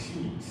our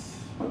clinics,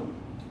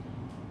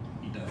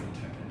 it doesn't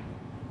happen.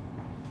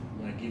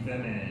 We are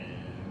given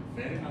a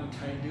very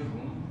untidy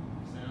room.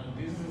 So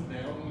this is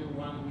the only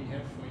one we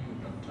have for you,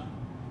 doctor.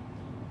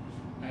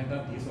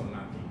 Either this or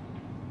nothing.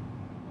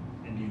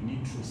 And you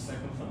need to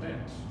settle for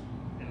that.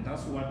 And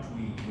that's what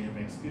we have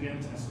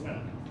experienced as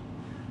well.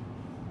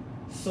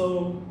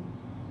 So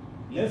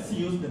let's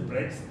use the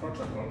BRACE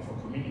protocol for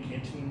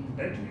communicating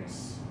bad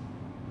news.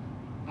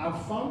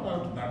 I've found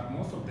out that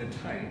most of the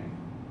time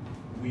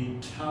we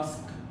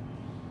task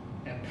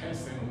a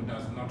person who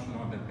does not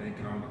know the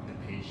background of the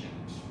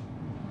patient.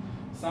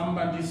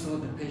 Somebody saw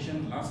the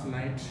patient last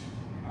night,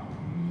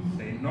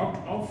 they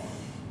knocked off,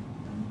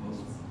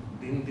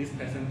 then this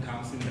person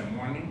comes in the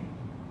morning,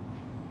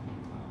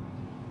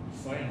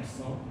 so and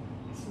so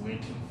is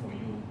waiting for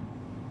you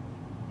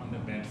on the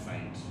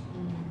bedside.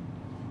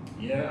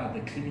 Here are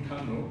the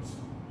clinical notes.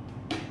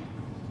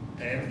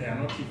 Perhaps they are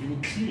not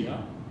even clear,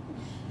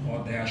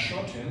 or they are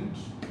shortened,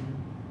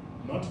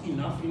 not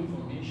enough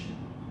information.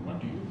 What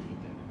do you do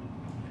then?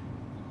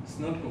 It's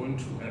not going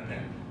to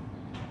happen.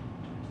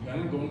 You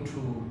aren't going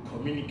to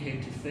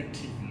communicate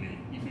effectively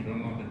if you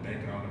don't know the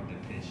background of the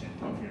patient,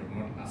 if you have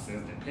not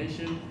assessed the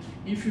patient,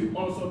 if you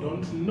also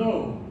don't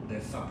know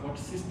the support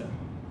system.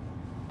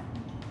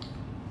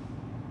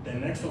 The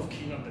next of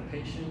kin of the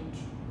patient,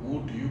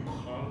 who do you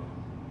call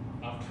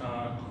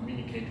after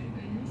communicating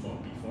the news or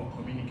before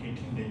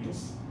communicating the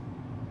news?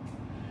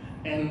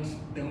 And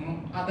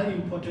the other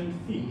important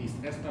thing is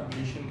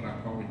establishing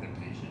rapport with the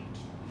patient.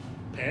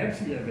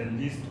 Perhaps you have a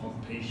list of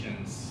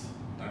patients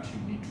that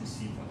you need to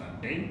see for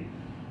that day,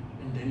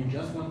 and then you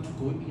just want to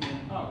go in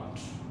and out.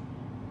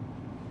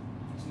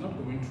 It's not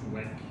going to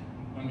work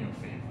on your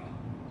favor.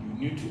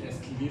 You need to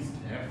at least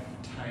have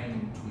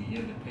time to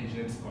hear the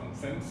patient's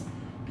concerns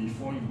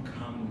before you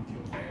come with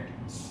your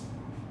guidance.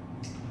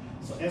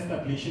 So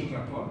establishing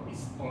rapport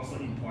is also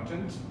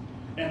important.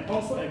 And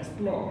also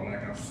explore,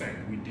 like I've said,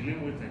 we're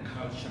dealing with a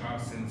cultural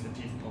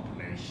sensitive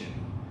population.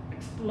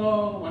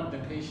 Explore what the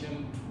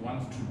patient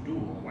wants to do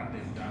or what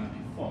they've done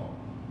before.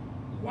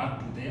 What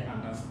do they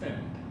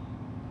understand?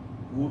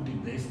 Who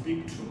did they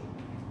speak to?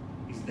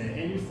 Is there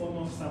any form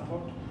of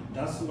support?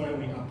 That's why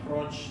we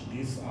approach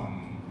this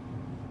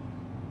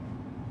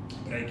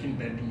breaking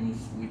bad news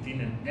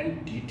within an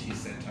MDT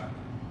setup,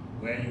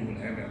 where you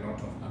will have a lot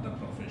of other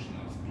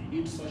professionals, be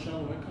it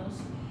social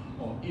workers,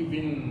 or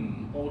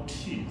even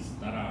OTs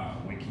that are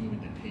working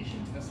with the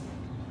patients as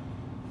well.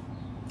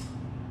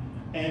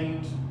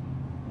 And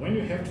when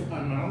you have to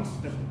announce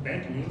the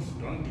bad news,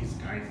 don't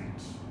disguise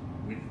it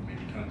with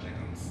medical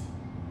jargons,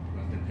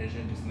 because the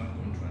patient is not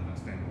going to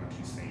understand what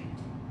you say.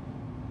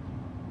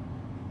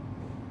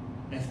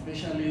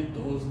 Especially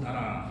those that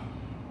are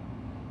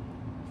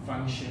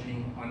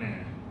functioning on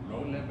a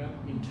low level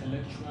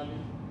intellectually,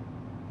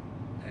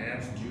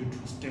 perhaps due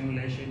to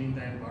stimulation in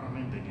the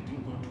environment, they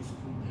didn't go to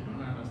school, they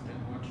don't understand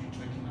what you're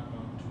talking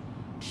about.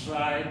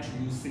 Try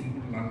to use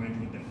simple language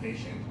with the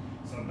patient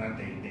so that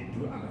they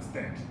do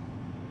understand.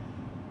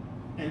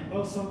 And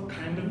also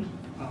kind of,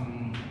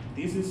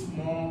 this is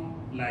more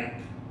like,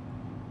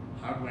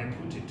 how do I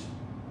put it?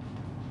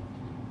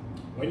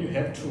 When you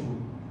have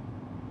to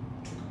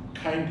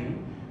kindly,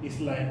 it's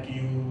like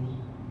you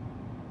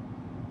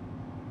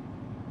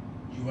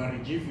are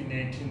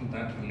rejuvenating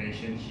that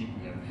relationship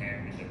you have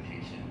had with the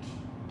patient.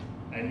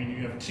 I mean,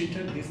 you have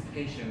treated this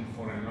patient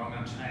for a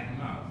longer time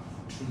now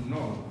to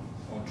know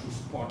or to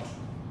spot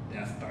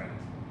their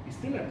strengths. It's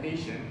still a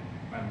patient,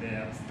 but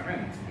there are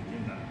strengths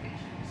within that patient.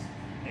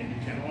 And you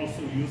can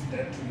also use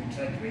that to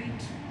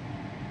integrate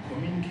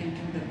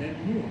communicating the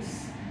bad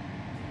news.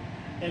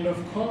 And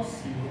of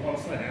course, you will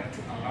also have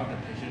to allow the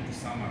patient to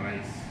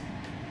summarize.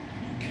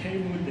 You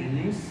came with the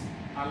news,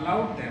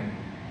 allow them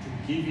to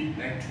give it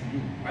back to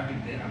you. What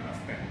did they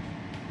understand?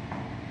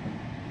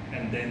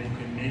 And then you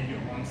can make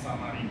your own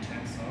summary in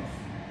terms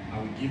of,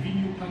 are we giving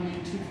you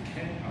palliative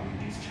care? Are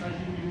we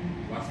discharging you?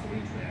 What's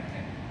going to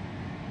happen?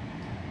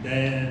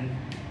 Then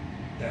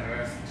the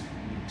rest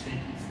will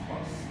take its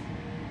course.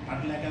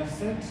 But like I've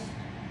said,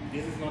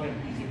 this is not an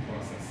easy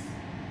process.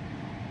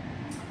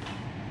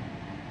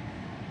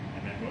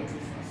 Am I going too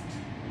fast?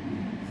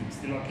 Is it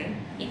still okay?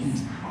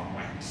 Yes. All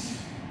right.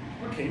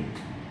 Okay,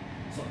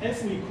 so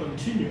as we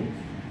continue,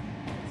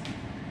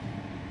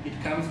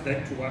 it comes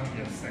back to what we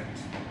have said,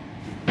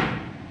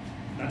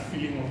 that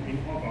feeling of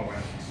being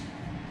overwhelmed.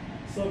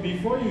 So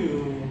before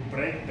you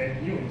break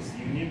bad news,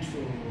 you need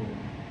to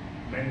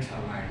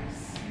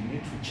mentalize, you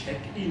need to check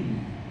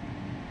in.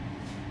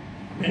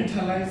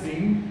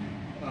 Mentalizing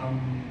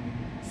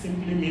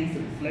simply means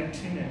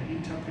reflecting and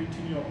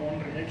interpreting your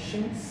own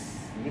reactions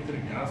with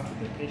regards to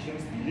the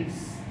patient's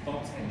beliefs,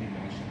 thoughts, and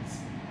emotions.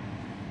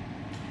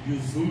 You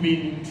zoom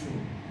in into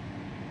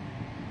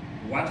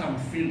what I'm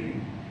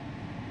feeling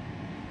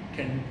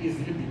can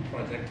easily be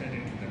projected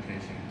into the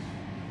patient.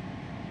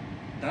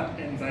 That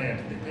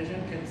anxiety, the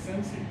patient can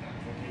sense it, that,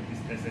 okay, this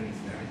person is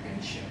very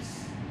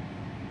anxious,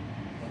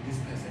 or this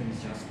person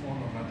is just all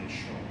over the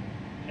show.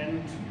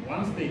 And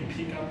once they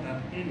pick up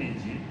that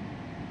energy,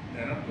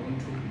 they're not going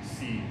to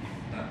receive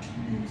that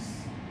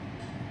news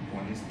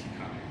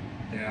holistically.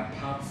 There are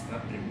parts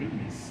that they will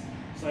miss.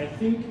 So I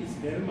think it's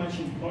very much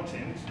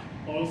important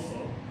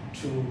also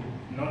to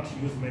not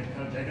use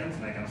medical jargons,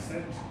 like I've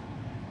said,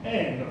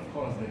 and of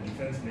course the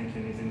defense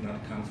mechanism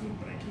that comes with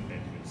breaking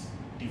bad news.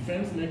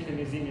 Defense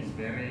mechanism is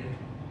very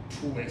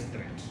two-way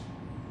street.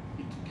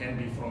 It can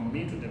be from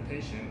me to the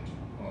patient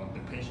or the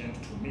patient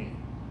to me.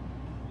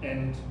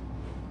 And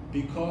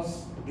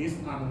because these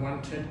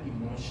unwanted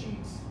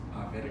emotions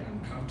are very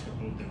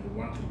uncomfortable, they will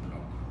want to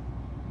block.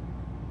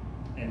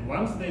 And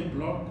once they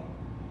block,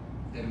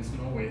 there is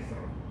no way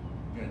through.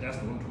 You are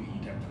just going to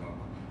eat a block.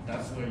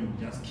 That's where you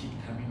just keep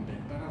coming back.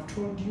 But I've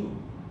told you,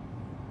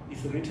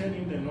 it's written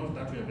in the note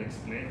that we have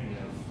explained, we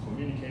have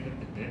communicated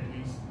the bad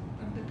news,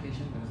 and the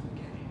patient doesn't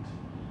get it.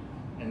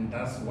 And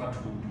that's what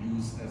we'll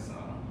use as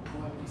a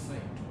poor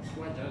insight or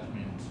poor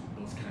judgment,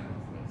 those kind of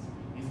words.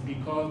 It's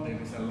because there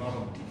is a lot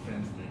of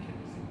defense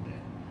mechanism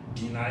there.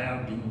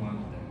 Denial being one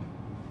of them.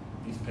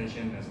 This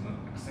patient has not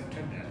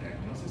accepted their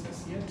diagnosis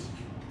as yet.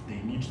 They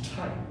need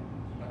time,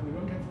 but we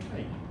don't have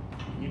time.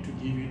 We need to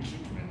give you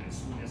treatment as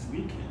soon as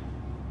we can.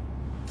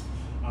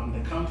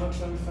 The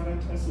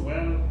counter-transference as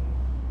well.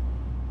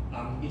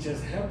 It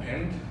has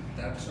happened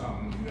that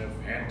you have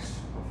heard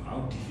of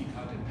how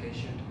difficult a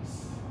patient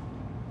is.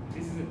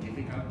 This is a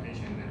difficult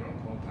patient, they don't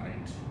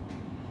cooperate.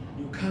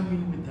 You come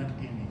in with that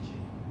energy.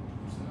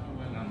 You say, oh,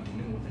 well, I'm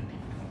dealing with a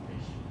difficult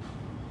patient.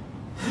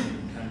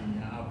 You come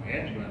in, I've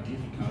heard you are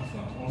difficult, so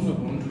I'm also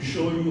going to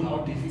show you how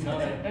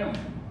difficult I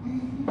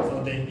am.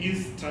 So there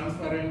is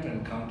transparent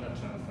and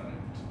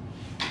counter-transparent.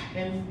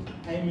 And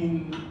I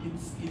mean,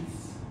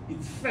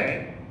 it's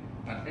fair,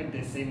 but at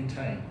the same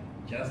time,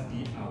 just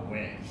be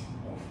aware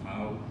of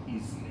how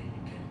easily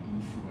you can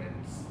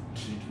influence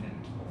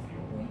treatment of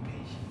your own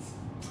patients.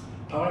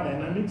 Power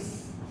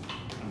dynamics,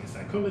 I'm a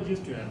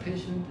psychologist, you're a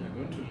patient,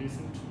 you're going to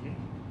listen to me,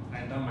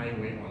 either my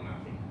way or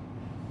nothing.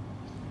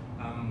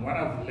 What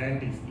I've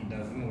learned is it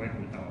doesn't work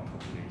with our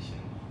population.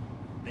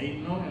 They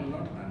know a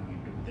lot than we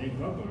do. They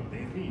Google,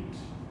 they read.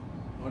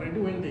 Already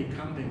when they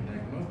come, they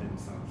diagnose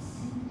themselves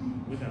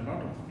with a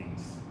lot of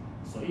things.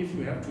 So if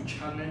you have to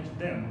challenge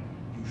them,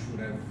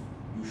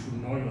 you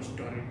should know your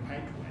story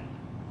quite well.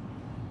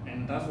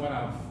 And that's what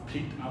I've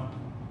picked up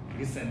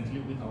recently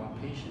with our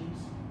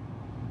patients.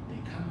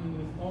 They come in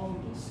with all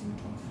those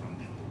symptoms from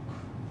the book.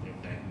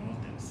 They've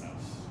diagnosed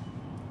themselves.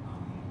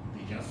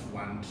 They just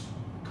want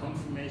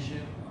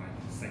confirmation or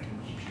a second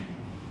opinion.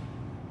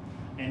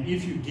 And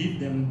if you give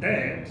them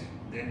that,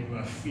 then you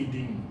are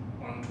feeding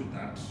onto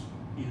that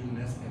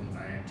illness,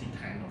 anxiety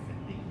kind of a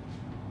thing.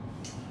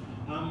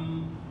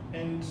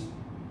 And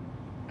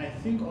I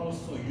think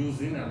also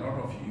using a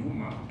lot of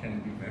humor can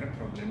be very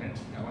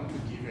problematic. I want to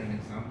give you an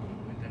example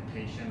with a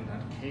patient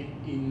that came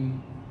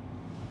in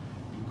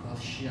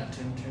because she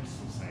attempted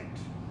suicide.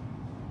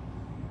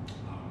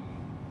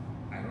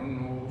 I don't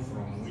know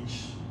from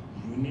which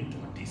unit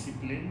or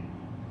discipline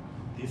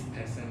this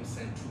person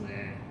said to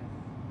her,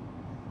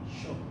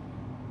 sure,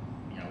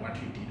 yeah, what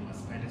you did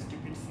was quite a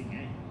stupid thing,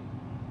 eh?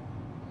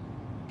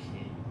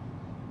 Okay.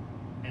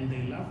 And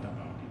they laughed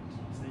about it.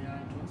 So yeah,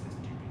 it was a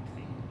stupid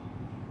thing.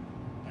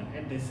 But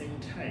at the same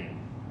time,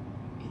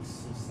 it's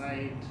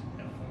suicide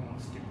a form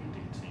of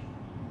stupidity?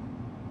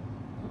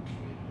 Not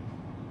really.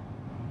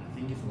 I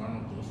think it's one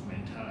of those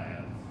mental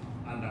health,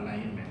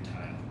 underlying mental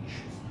health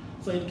issues.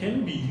 So it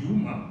can be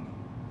humor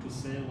to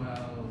say,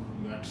 well,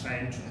 you are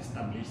trying to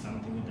establish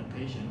something with the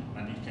patient,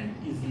 but it can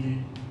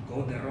easily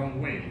go the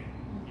wrong way.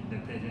 If the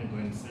patient go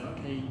and say,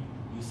 okay,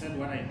 you said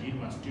what I did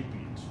was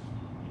stupid,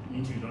 it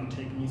means you don't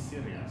take me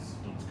serious,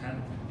 those kind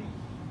of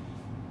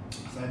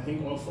things. So I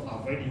think also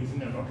avoid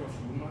using a lot of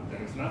humor.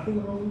 There is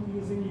nothing wrong with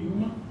using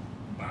humor,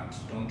 but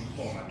don't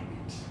overdo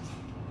it.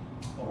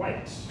 All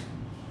right.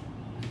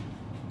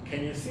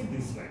 Can you see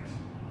this slide?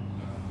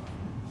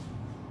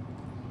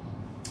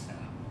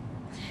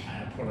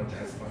 I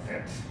apologize for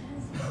that.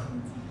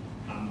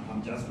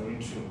 I'm just going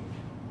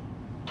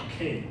to.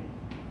 Okay.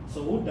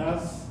 So who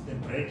does the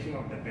breaking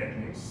of the bad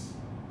news?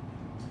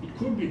 It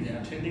could be the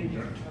attending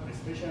doctor, the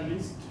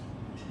specialist,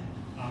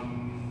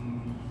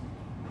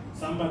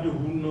 somebody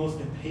who knows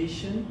the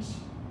patient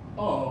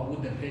or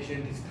who the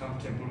patient is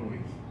comfortable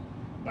with.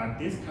 But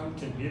this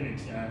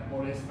accountability, I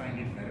always find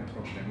it very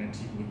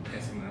problematic with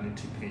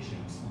personality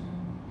patients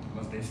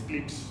because they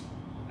split.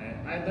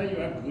 Either you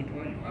are good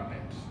or you are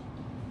bad.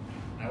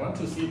 I want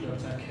to see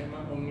Dr.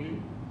 Kema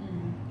only.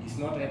 He's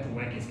not at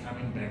work, he's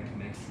coming back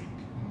next week.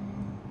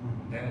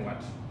 Then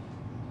what?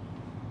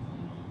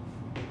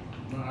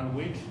 No, I'll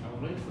wait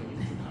for him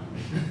to come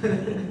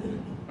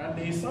back. But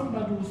there is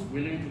somebody who's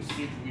willing to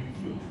sit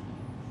with you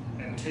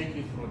and take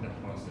you through the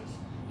process.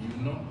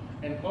 You know,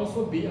 and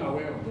also be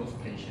aware of those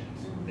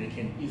patients. They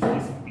can easily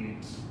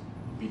split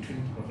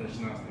between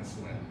professionals as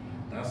well.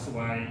 That's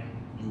why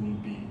you will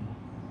be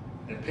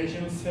the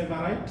patient's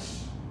favorite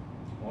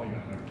or you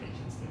are not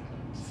patient's favorite.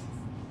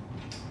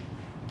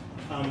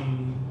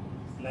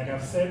 Like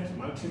I've said,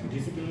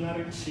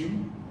 multidisciplinary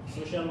team,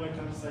 social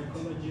workers,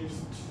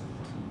 psychologists,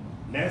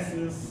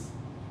 nurses,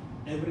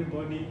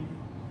 everybody.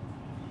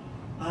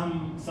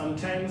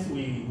 Sometimes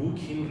we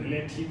hook in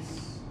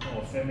relatives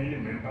or family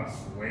members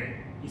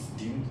where it's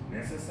deemed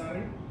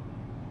necessary.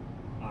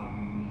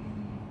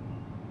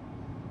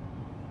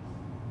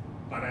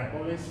 But I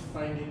always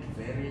find it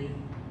very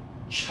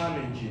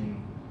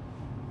challenging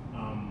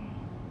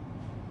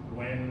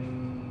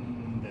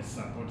when the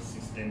support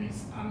system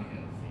is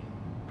unhealthy,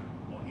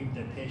 or if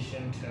the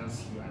patient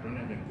tells you, I don't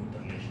have a good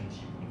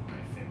relationship with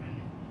my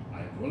family.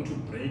 I want to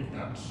break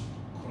that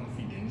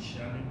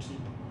confidentiality,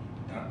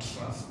 that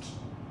trust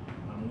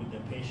with the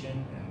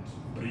patient and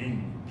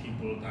bring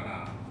people that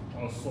are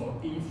also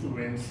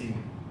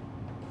influencing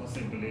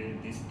possibly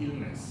this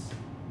illness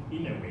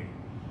in a way.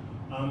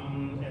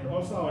 And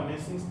also our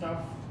nursing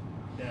staff,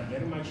 they are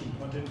very much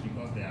important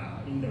because they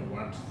are in the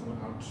ward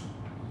throughout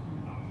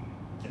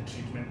the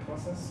treatment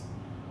process.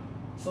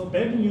 So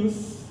bad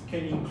news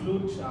can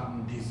include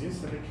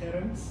disease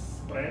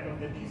recurrence, spread of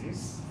the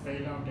disease,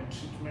 failure of the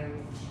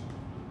treatment,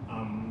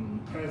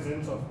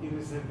 presence of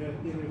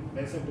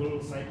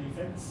irreversible side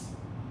effects,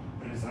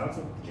 results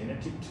of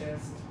genetic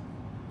tests,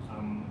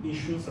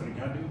 issues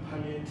regarding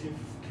palliative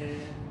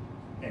care,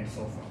 and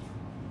so forth.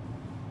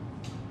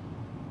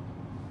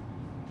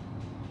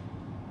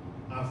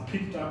 I've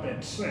picked up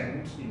a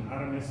trend in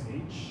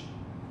RMSH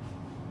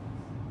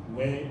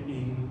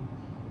wherein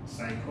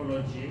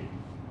psychology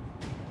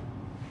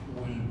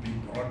will be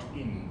brought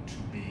in to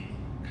be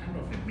kind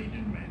of a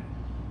middleman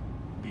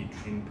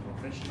between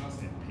professionals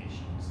and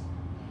patients.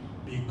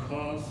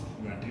 Because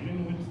we are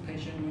dealing with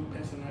patients with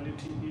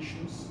personality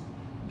issues,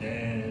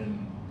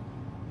 then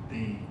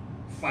they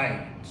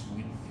fight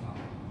with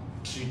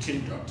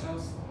treating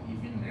doctors or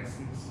even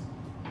nurses,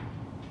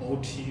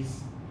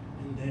 OTs,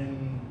 and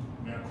then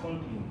we are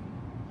called in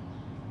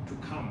to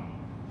come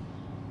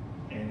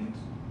and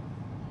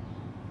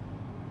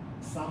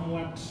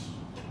somewhat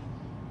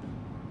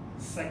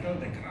circle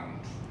the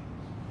ground.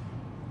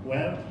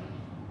 Well,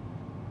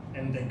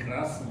 and the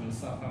grass will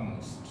suffer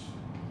most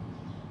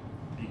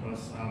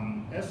because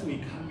as we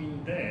come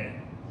in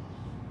there,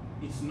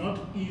 it's not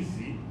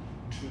easy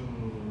to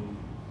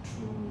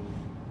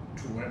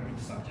work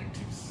with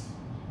subjectives.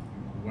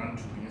 You want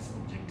to be as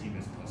objective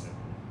as possible.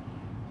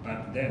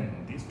 But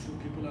then these two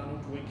people are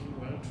not working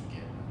well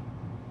together.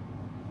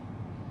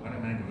 What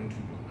am I going to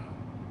do now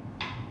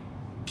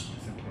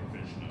as a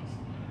professional?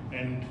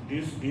 And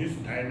these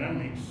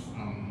dynamics,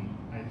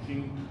 I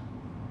think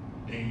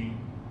they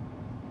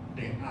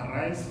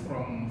arise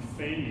from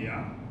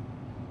failure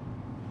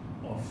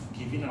of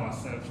giving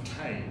ourselves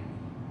time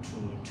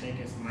to take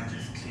as much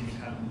as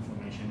clinical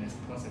information as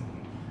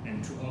possible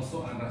and to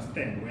also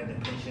understand where the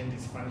patient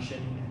is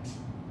functioning at.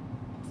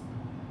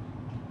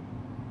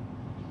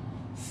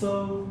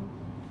 So,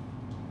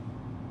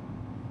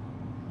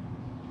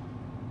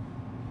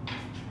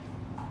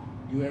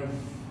 you have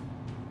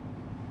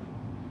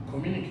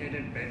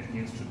communicated bad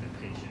news to the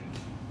patient.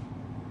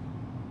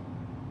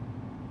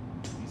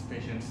 These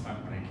patients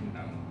start breaking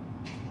down.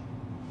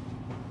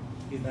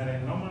 Is that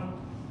a normal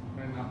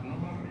or an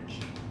abnormal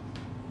reaction?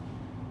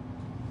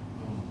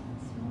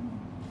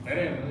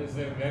 It's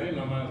a very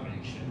normal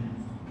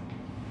reaction.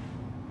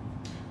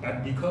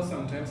 But because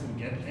sometimes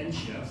we get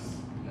anxious,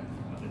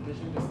 like the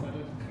patient has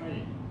started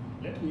crying,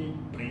 let me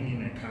bring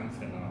in a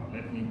counselor,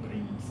 let me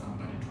bring in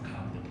somebody to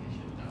calm the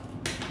patient down.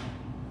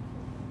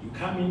 You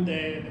come in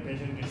there, the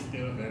patient is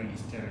still very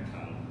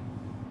hysterical.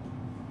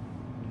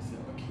 You say,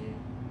 okay,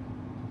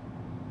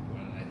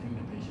 well, I think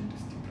the patient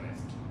is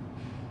depressed.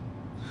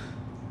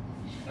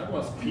 That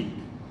was quick.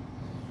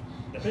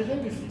 The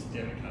patient is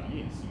hysterical,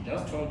 yes. You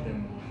just told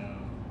them,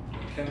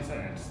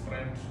 cancer had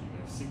spread, you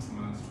have 6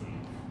 months to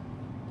live.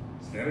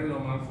 It's very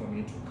normal for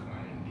me to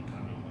cry and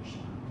become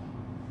emotional,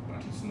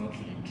 but it's not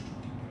linked to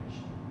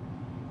depression.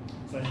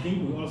 So I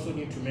think we also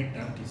need to make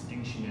that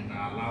distinction and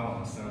allow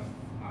ourselves,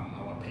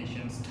 our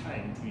patients,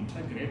 time to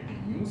integrate the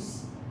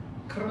news,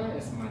 cry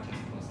as much as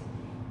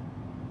possible,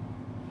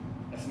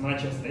 as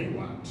much as they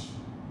want.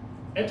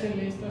 At a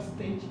later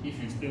stage,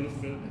 if you still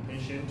feel the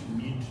patient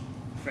needs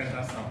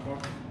further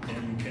support,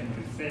 then you can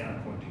refer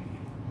accordingly.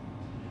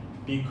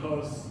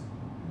 Because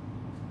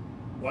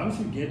once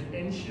you get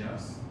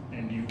anxious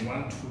and you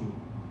want to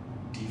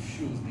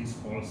diffuse this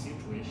whole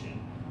situation,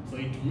 So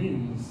it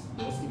means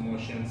those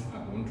emotions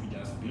are going to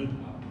just build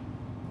up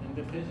and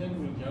the patient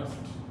will just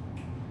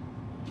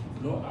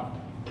blow up.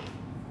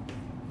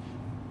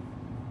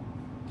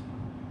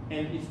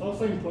 And it's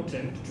also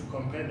important to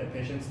compare the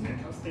patient's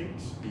mental state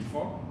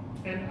before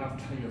and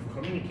after you have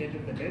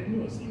communicated the bad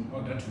news in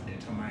order to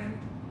determine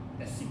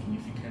a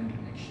significant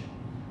reaction.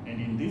 And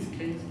in this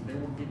case, there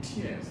will be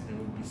tears, there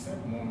will be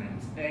sad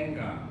moments,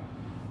 anger,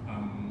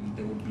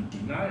 there will be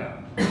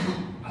denial.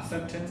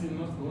 Acceptance is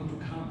not going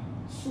to come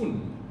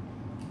soon,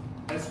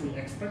 as we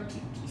expect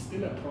it. It's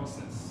still a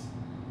process.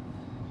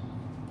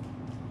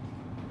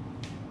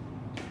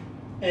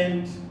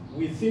 And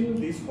within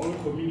this whole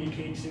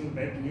communicating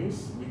bad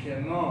news, we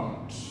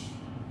cannot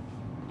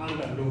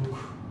underlook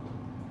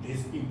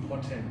this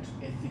important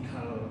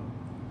ethical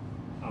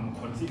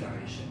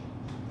consideration.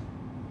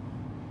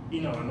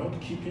 In our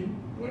note-keeping,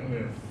 when we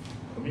have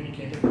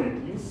communicated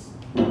bad news,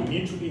 we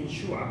need to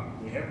ensure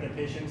we have the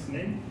patient's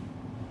name,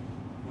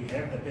 we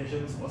have the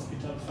patient's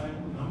hospital file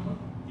number,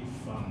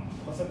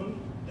 if possible,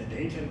 the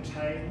date and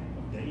time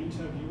of the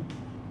interview,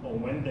 or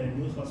when the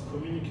news was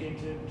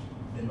communicated,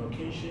 the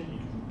location,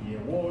 it could be a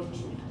ward, it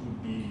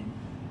could be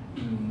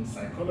in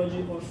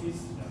psychology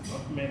office, does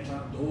not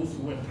matter. Those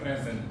who were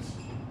present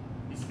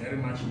is very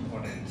much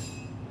important.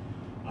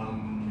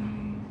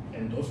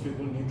 And those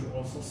people need to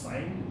also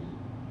sign.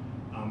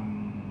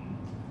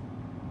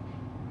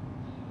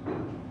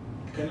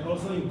 It can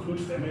also include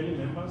family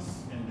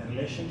members and the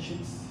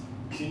relationships,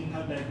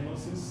 clinical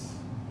diagnosis,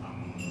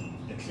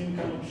 the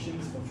clinical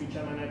options for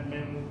future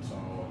management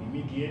or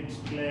immediate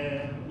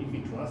care, if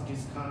it was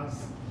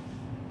discussed,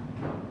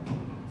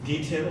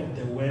 detail of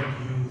the word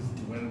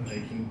used when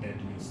breaking bad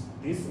news.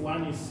 This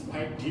one is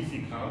quite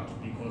difficult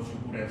because you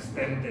could have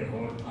spent the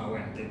whole hour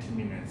and 30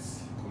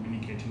 minutes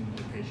communicating with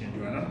the patient.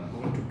 You are not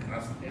going to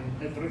grasp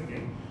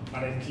everything,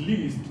 but at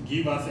least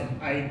give us an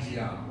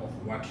idea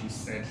of what you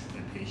said to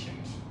the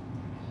patient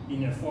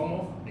in a form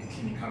of a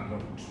clinical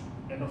note.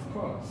 And of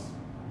course,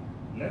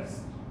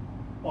 let's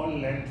all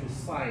learn to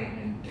sign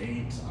and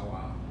date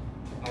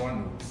our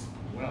notes.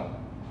 Well,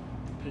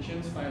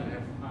 patients file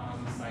have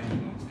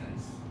unsigned notes,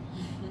 guys,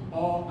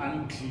 or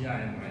unclear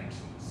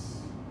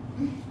handwritings.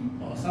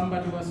 Or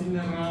somebody was in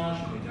a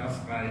rush, they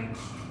just write,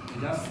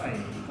 they just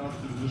sign without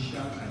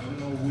initial. I don't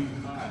know who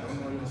you are, I don't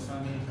know your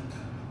surname.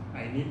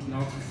 I need now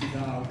to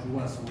figure out who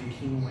was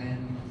working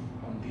when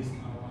on this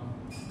hour.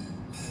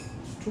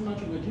 It's too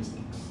much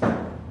logistics.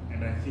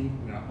 And I think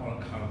we are all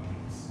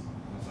culprits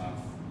because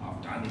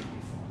I've done it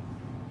before.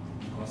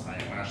 Because I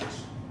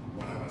rushed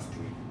what I was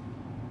doing.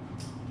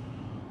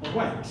 All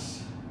right.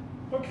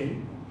 Okay.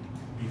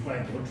 Before I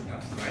go to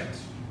that slide,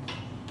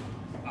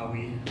 are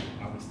we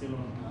still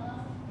on?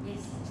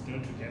 Yes.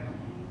 Still together?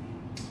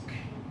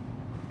 Okay.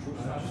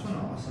 I just want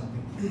to ask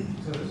something.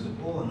 So this is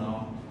all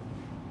now,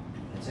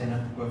 let's say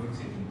not the perfect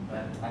setting,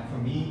 but like for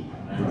me,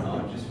 right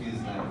now it just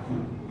feels like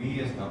we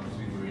as doctors,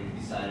 we've already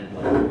decided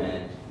what is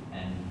bad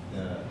and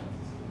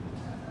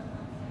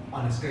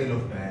on a scale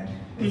of bad,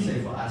 let's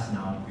say for us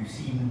now, we've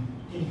seen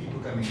people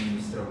coming in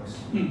with strokes.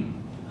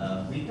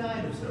 We're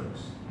tired of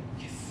strokes.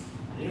 Yes.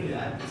 Really,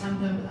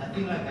 sometimes I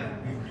feel like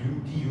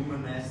we've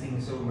dehumanized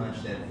things so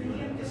much that we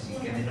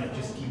cannot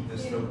just keep the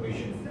stroke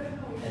patient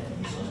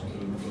at this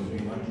hospital because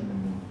we want them to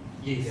move.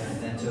 Yes.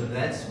 Yeah, and so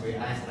that's where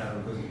I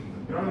struggle because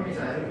the problem is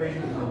I had a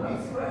patient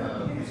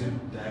who's a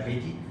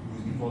diabetic,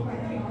 who's defaulted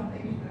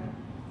treatment,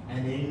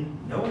 and then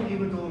no one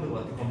ever told her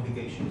what the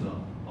complications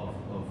are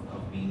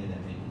of being a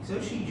diabetic. So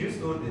she just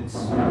thought it's,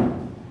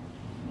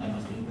 I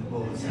must take the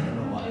pills, I don't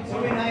know why.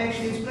 So when I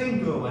actually explained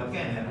to her what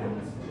can happen,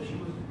 she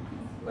was,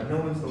 but no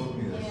one's told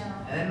me this.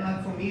 Yeah. And then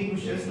like for me it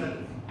was just like,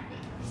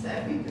 it's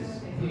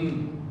diabetes.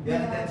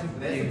 Yeah, that's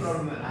the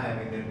problem that I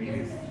have, that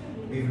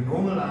we've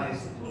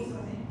normalized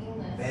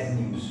bad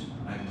news.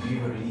 Like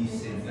we already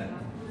said that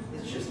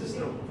it's just a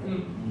stroke. I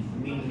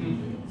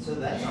mean, so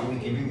that's how we're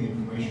giving the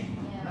information.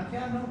 Like,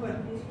 yeah, no, but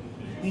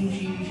I mean,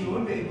 she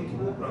won't be able to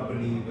walk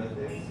properly, but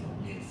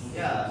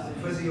yeah,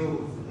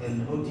 physio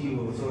and OT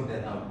will sort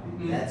that out.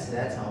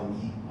 That's how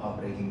we are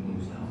breaking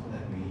news now.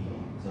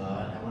 So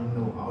I want to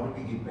know, how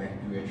do we get back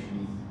to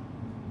actually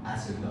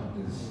us as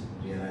doctors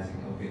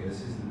realizing, okay,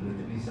 this is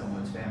literally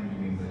someone's family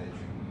member that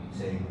you're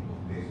saying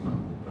okay,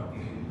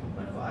 properly.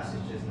 But for us,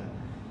 it's just like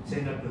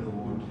send up to the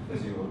ward,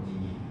 physio OT.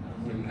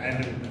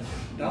 And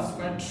that's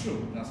quite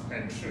true. That's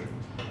quite true.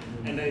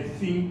 And I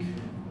think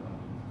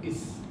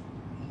it's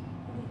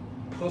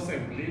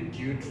possibly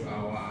due to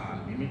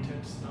our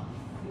limited staff,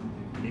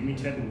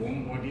 limited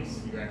warm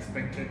bodies. You're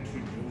expected to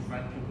do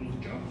 5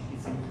 people's job.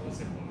 It's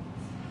impossible.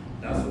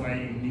 That's why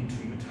you need to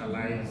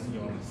utilize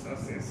your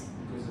resources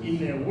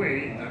in a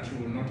way that you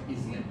will not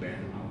easily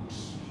burn out.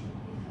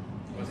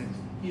 Because it's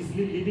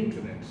easily leading to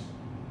that.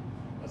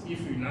 Because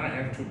if you now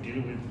have to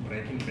deal with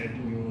breaking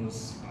bad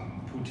news,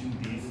 putting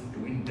this,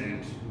 doing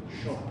that,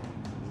 sure,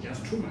 it's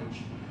just too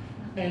much.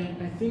 And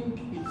I think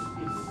it's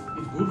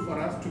good for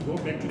us to go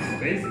back to the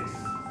basics.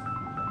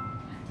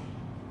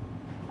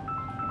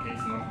 Okay,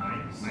 it's not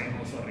mine. Mine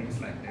also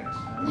rings like that.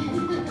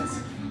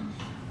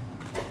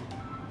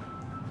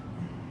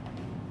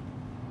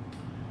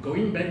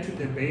 going back to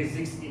the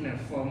basics in a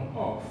form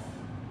of,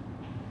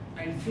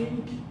 I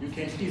think you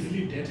can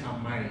easily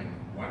determine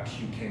what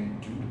you can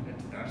do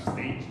at that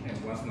stage and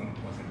what's not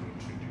possible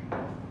to do.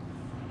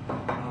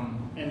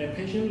 And a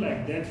patient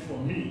like that, for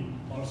me,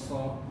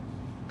 also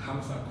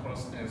comes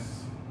across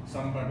as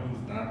somebody who's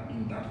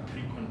in that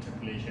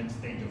pre-contemplation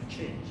stage of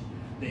change.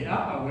 They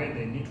are aware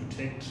they need to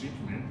take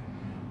treatment,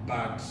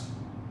 but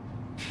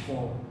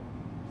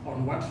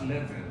on what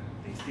level,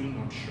 they're still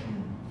not sure.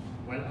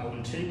 Well, I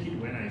will take it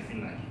when I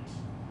feel like it.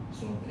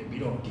 So a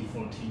bit of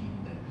defaulting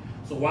in there.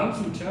 So once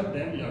you tell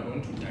them you are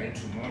going to die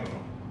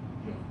tomorrow,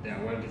 their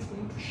world is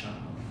going to shut off.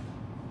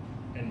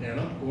 And they're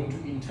not going to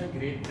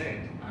integrate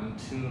that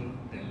until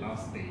the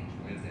last stage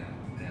where they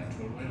are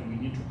told, well, we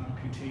need to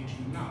amputate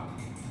you now.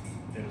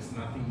 There is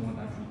nothing more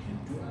that we can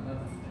do other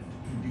than that.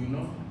 Do you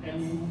know?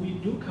 And we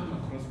do come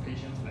across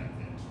patients like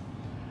that.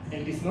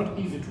 And it's not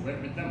easy to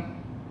work with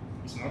them.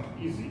 It's not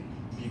easy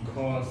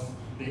because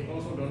they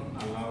also don't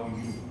allow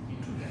you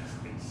into their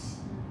space.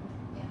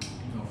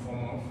 In a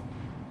form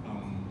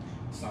of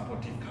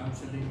supportive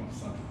counseling or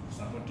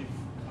supportive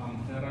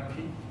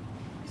therapy.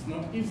 It's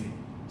not easy.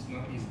 It's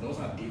not easy. Those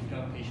are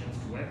difficult patients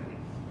to work with.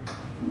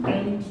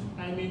 And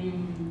I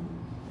mean,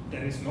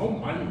 there is no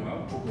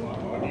manual to go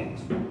about it,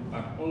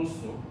 but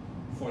also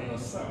for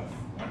yourself,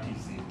 what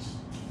is it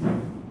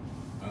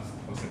that's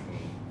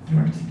possible,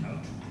 practical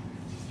to do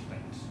at this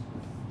point?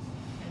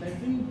 And I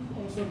think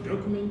also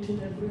documenting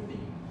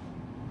everything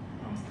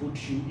put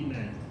you in a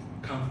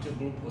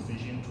comfortable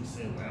position to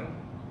say, well,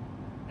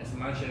 as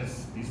much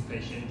as this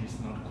patient is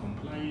not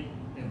complying,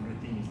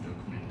 everything is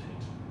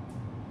documented.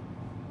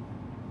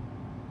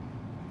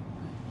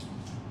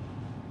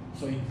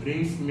 So it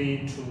brings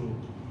me to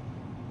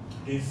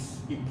this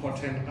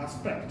important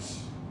aspect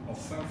of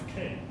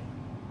self-care.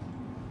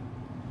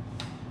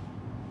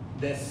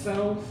 The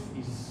self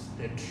is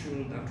the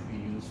tool that we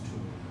use to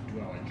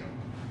do our job.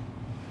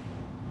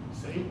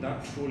 So if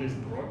that tool is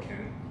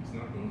broken, it's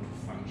not going to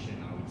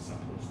function how it's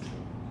supposed to.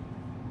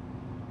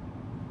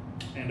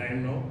 And I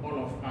know all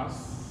of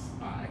us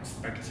are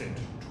expected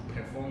to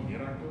perform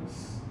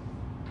miracles,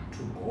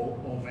 to go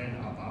over and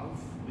above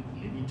with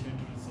limited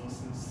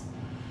resources,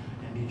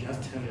 and you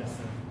just tell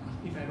yourself,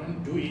 if I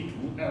don't do it,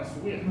 who else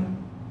will?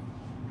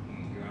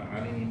 You are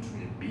running into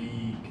a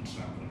big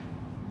trouble.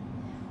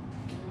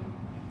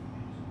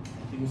 I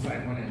think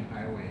Simon and I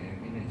were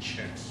in a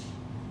church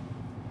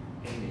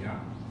earlier,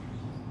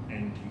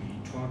 and he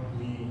told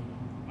me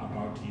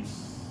about his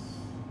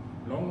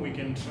long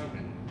weekend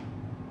travel.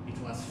 It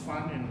was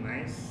fun and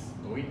nice,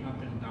 going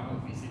up and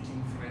down,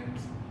 visiting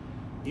friends.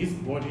 His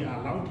body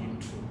allowed him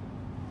to.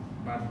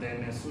 But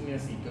then as soon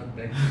as he got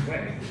back to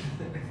work,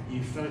 he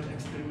felt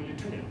extremely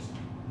tired.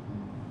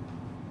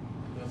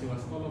 Because he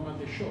was all over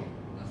the shop.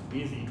 He was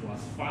busy, it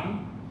was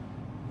fun.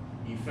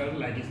 He felt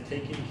like he's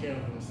taking care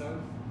of himself,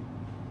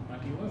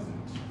 but he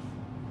wasn't.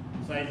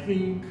 So I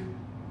think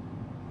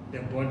the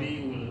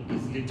body will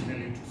easily tell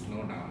you to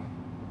slow down.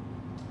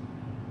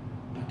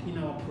 But in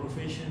our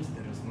professions,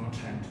 there is no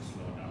time to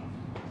slow down.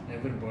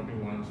 Everybody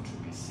wants to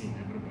be seen,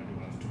 everybody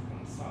wants to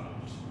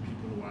consult.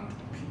 People want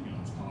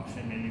opinions, our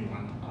family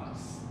want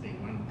us. They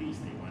want this,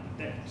 they want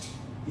that.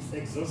 It's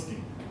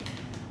exhausting.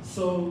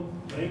 So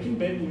breaking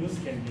bad news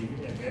can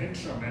be a very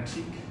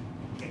traumatic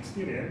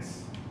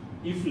experience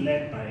if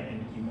led by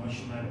an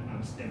emotionally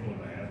unstable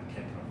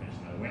healthcare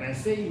professional. When I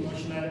say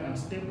emotionally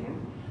unstable,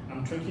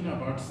 I'm talking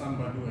about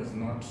somebody who has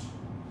not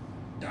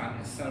done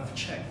a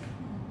self-check.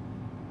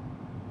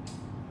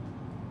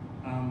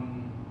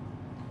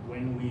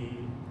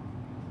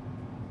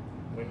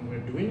 When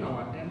we're doing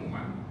our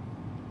M1,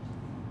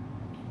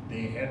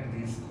 they had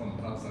this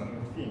compulsory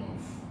thing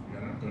of,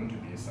 you're not going to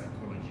be a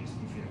psychologist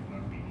if you have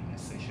not been in a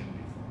session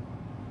before.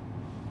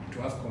 It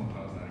was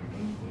compulsory, you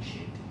don't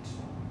negotiate it.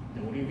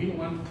 They would even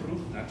want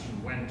proof that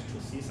you went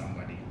to see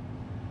somebody.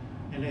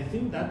 And I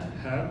think that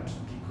helped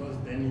because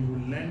then you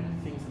learn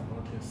things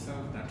about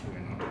yourself that you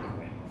were not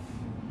aware of.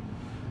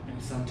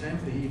 And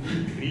sometimes they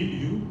even drill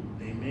you,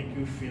 they make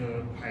you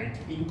feel quite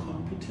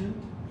incompetent,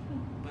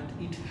 but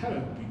it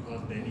helped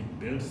because then it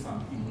builds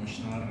some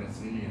emotional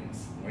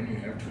resilience when you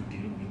have to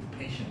deal with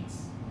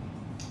patients.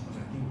 Because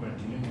I think we're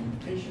dealing with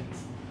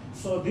patients.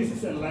 So this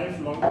is a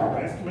lifelong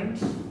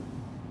investment.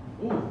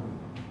 Oh.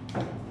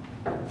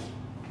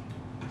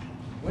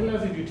 When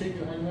last did you take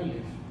your annual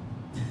leave?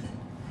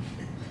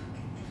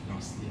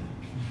 Last year.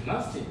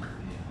 Last year?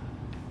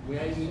 Yeah. We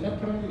are in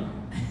April now.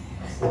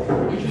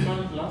 Which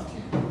month last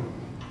year?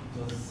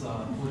 It was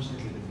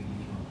unfortunately the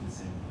beginning of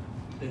December.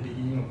 The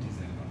beginning of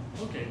December.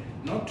 Okay,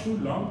 not too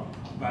long,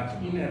 but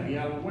in a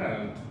real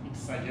world, it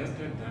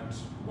suggested that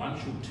one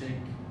should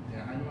take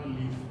their annual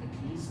leave at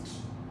least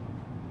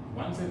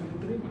once every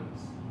 3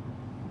 months.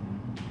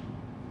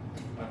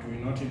 But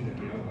we're not in the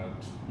real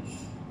world.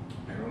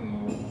 I don't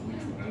know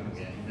which world we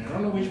are in. I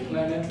don't know which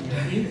planet we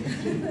are in,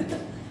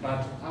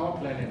 but our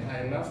planet,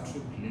 I last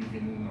took leave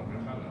in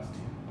November last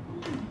year.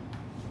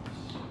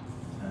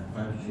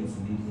 5 days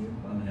leave,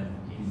 1.5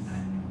 in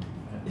annual.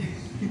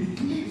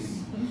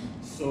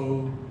 So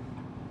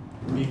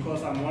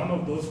Because I'm one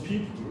of those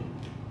people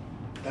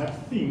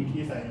that think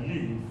if I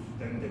leave,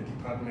 then the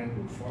department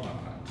will fall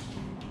apart.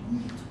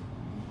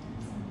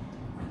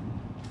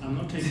 I'm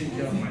not taking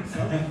care of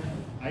myself.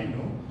 I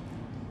know.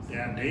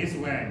 There are days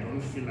where I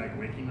don't feel like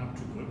waking up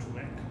to go to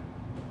work.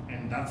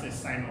 And that's a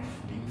sign of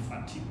being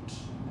fatigued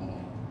or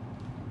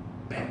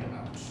burned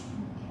out.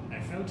 I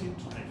felt it.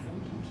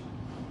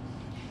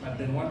 But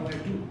then what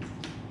do?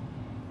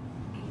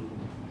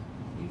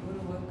 You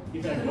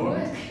go to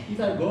work. If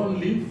I go on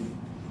leave,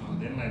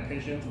 then my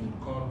patient would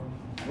call,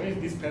 where is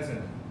this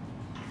person?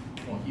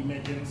 For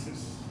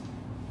emergencies.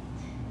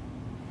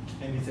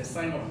 And it's a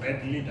sign of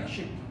bad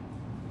leadership.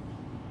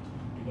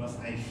 Because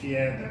I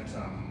fear that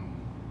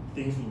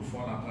things will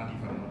fall apart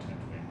if I'm not at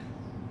work.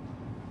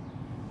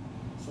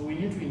 So we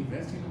need to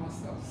invest in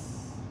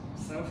ourselves.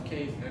 Self-care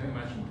is very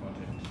much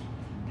important.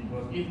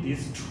 Because if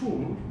this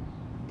tool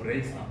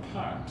breaks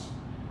apart,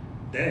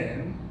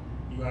 then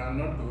you are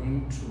not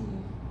going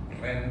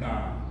to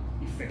render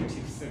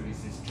effective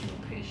services to your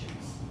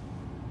patients.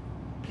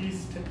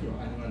 Please take your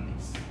annual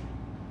leaves.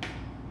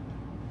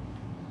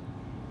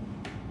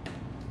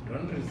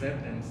 Don't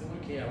reserve them. Say,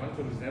 okay, I want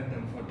to reserve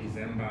them for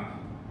December.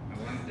 I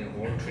want the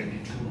whole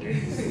 22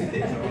 days.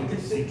 I want to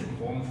sit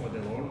home for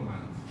the whole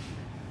month.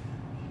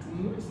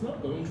 It's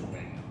not going to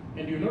work.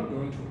 And you're not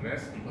going to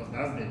rest because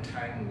that's the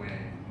time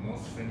where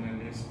most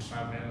families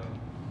travel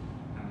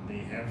and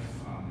they have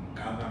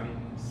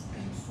gatherings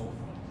and so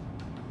forth.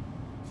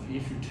 So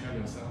if you tell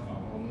yourself,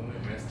 I'll only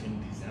rest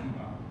in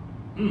December,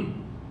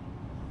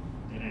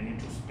 then I need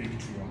to speak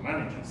to your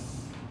managers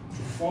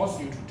to force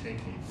you to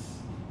take leaves.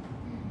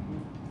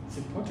 It's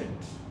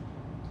important.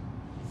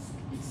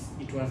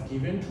 It was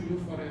given to you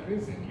for a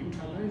reason.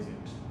 Utilize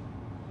it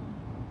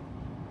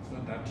so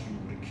that you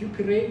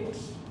recuperate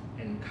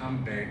and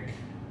come back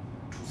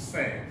to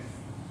serve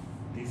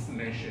this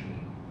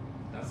nation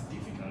that's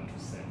difficult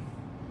to serve.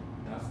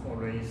 That's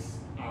always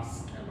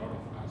asked a lot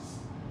of us.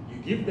 You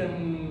give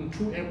them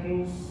 2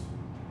 apples,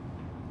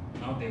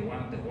 now they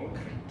want the whole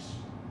crate.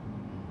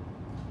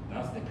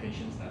 That's the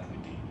patience that we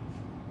deal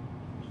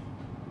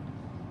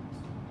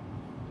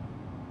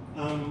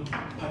with.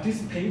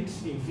 Participate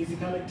in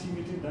physical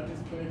activity that is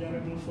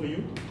pleasurable for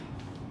you.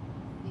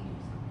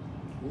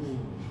 Ooh.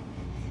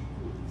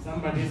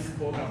 Somebody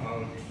spoke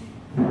about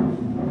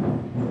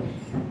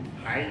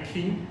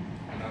hiking,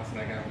 and I was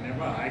like, I've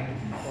never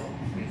hiked before.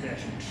 Maybe I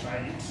should try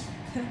it.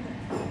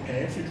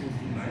 Perhaps it would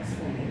be nice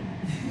for me.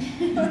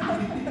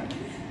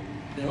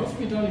 The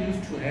hospital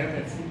used to have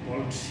a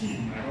football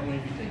team. I don't know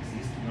if it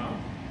exists now.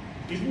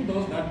 Even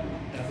those that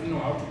doesn't know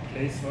how to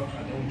play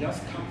soccer, they will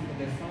just come for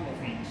the fun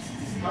of it.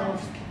 It's part of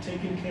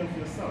taking care of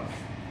yourself.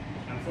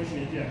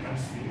 Unfortunately, I can't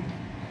swim.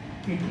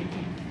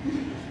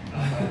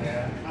 But there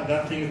are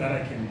other things that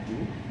I can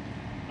do.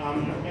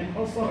 And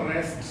also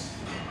rest.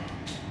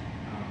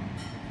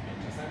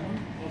 Dr. Simon,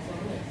 also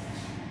rest.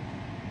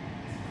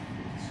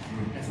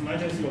 As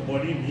much as your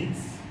body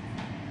needs.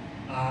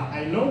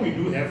 I know we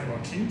do have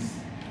routines.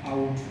 I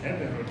would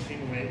have a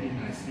routine wherein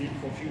I sleep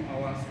for a few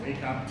hours,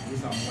 wake up, do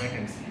some work,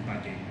 and sleep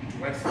again. It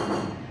works for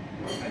me.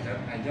 I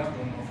just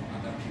don't know for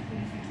other people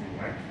if it will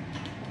work.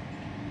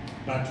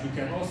 But you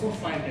can also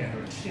find a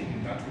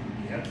routine that will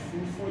be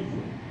helpful for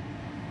you.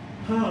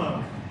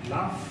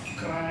 Laugh,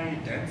 cry,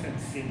 dance, and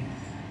sing.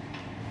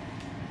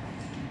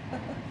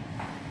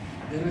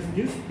 There is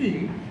this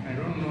thing, I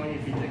don't know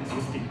if it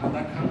exists in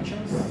other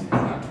cultures,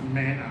 that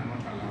men are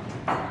not allowed to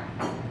cry.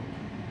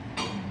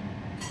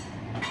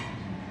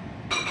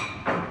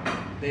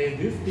 There is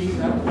this thing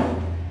that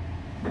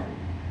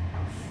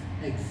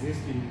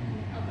exists in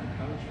other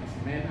cultures.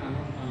 Men are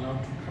not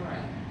allowed to cry.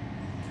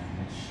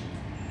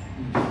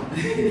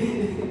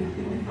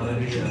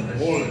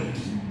 Hold,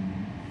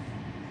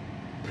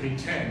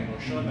 pretend, or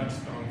show that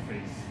strong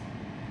face.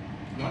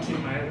 Not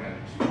in my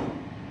world.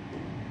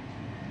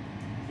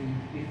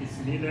 If it's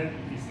needed,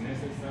 if it's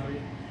necessary,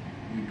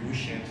 we do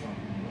shed some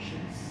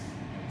emotions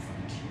and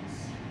some tears.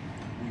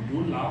 We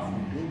do laugh, we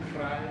do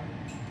cry.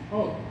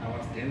 Oh, I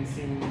was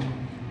dancing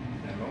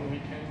the long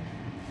weekend.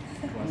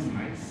 It was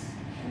nice.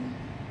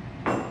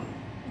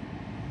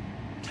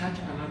 Touch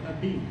another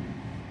being.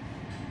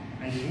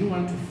 I didn't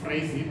want to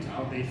phrase it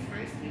how they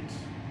phrased it,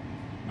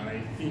 but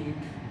I think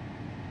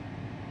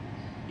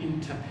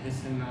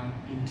interpersonal,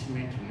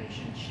 intimate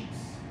relationships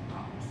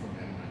are also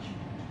very much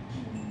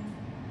important.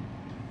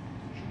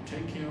 We should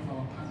take care of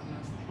our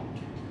partners, we should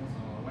take care of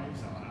our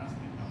wives, our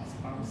husbands, our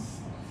spouse,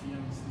 our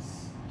fiancés,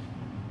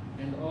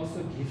 and also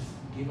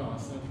give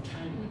ourselves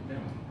time with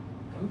them.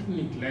 Don't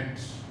neglect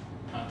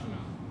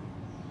partner.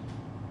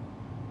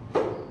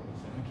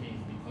 Say, okay,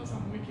 because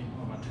I'm working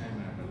overtime,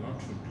 I have a lot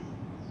to do.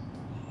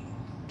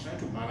 Try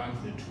to balance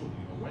the two,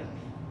 your work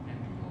and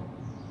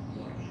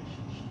your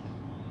relationship.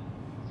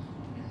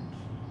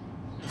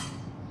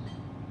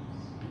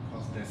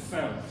 Because the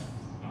self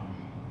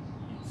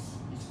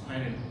is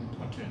quite an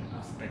important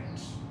aspect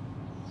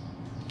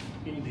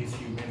in this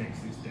human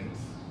existence.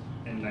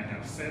 And like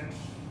I've said,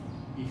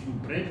 if you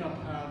break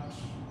apart,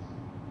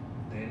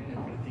 then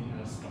everything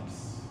else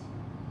stops.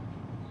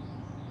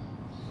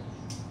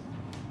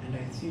 And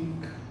I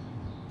think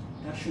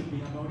that should be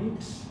about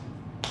it.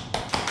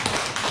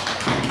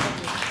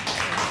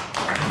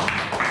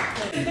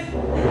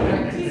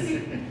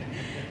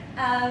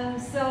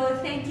 So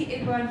thank you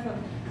everyone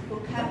for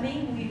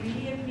coming. We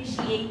really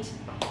appreciate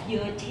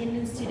your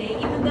attendance today.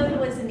 Even though it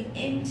was an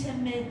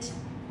intimate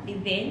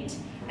event,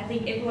 I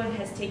think everyone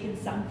has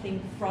taken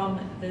something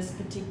from this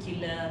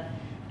particular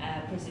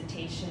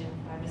presentation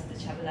by Mr.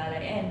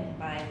 Chabalala and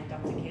by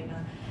Dr.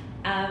 Kema.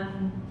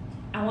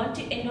 I want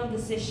to end off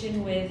the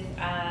session with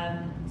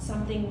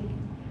something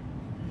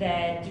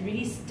that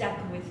really stuck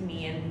with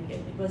me, and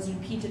it was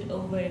repeated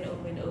over and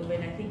over and over,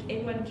 and I think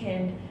everyone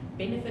can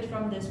benefit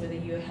from this, whether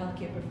you're a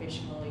healthcare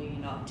professional or you're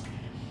not.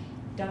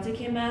 Dr.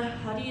 Kema,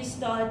 how do you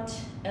start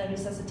a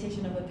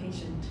resuscitation of a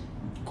patient?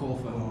 Call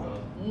for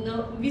help.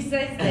 No,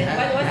 besides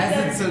that, what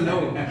Has it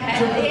alone.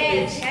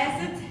 Yes,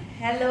 has it,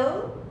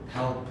 hello?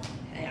 Help.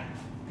 Yeah.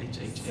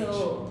 HHH.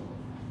 So,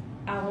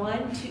 I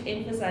want to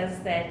emphasize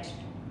that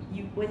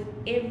you, with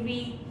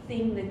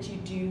everything that you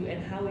do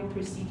and how we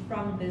proceed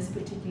from this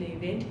particular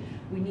event,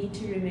 we need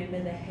to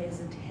remember the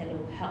hazard,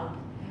 hello, help.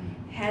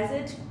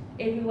 Hazard,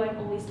 everyone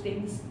always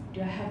thinks,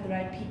 do I have the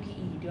right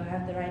PPE? Do I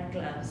have the right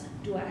gloves?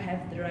 Do I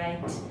have the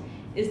right,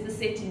 is the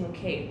setting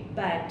okay?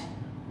 But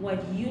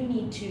what you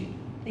need to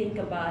think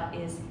about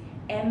is,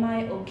 am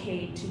I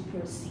okay to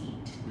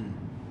proceed?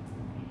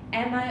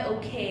 Am I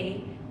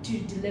okay to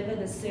deliver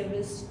the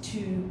service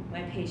to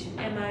my patient?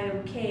 Am I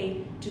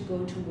okay to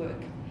go to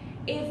work?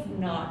 If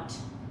not,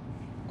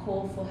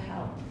 call for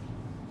help.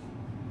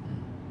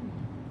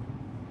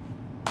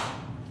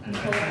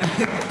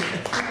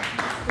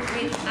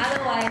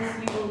 Otherwise,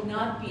 you will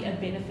not be a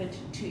benefit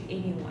to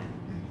anyone,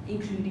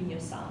 including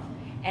yourself.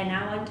 And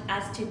I want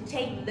us to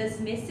take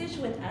this message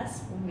with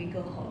us when we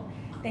go home.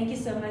 Thank you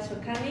so much for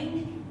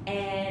coming,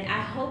 and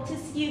I hope to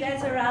see you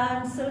guys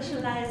around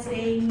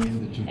socializing.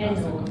 In the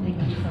JUDASA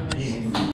Thank you so much.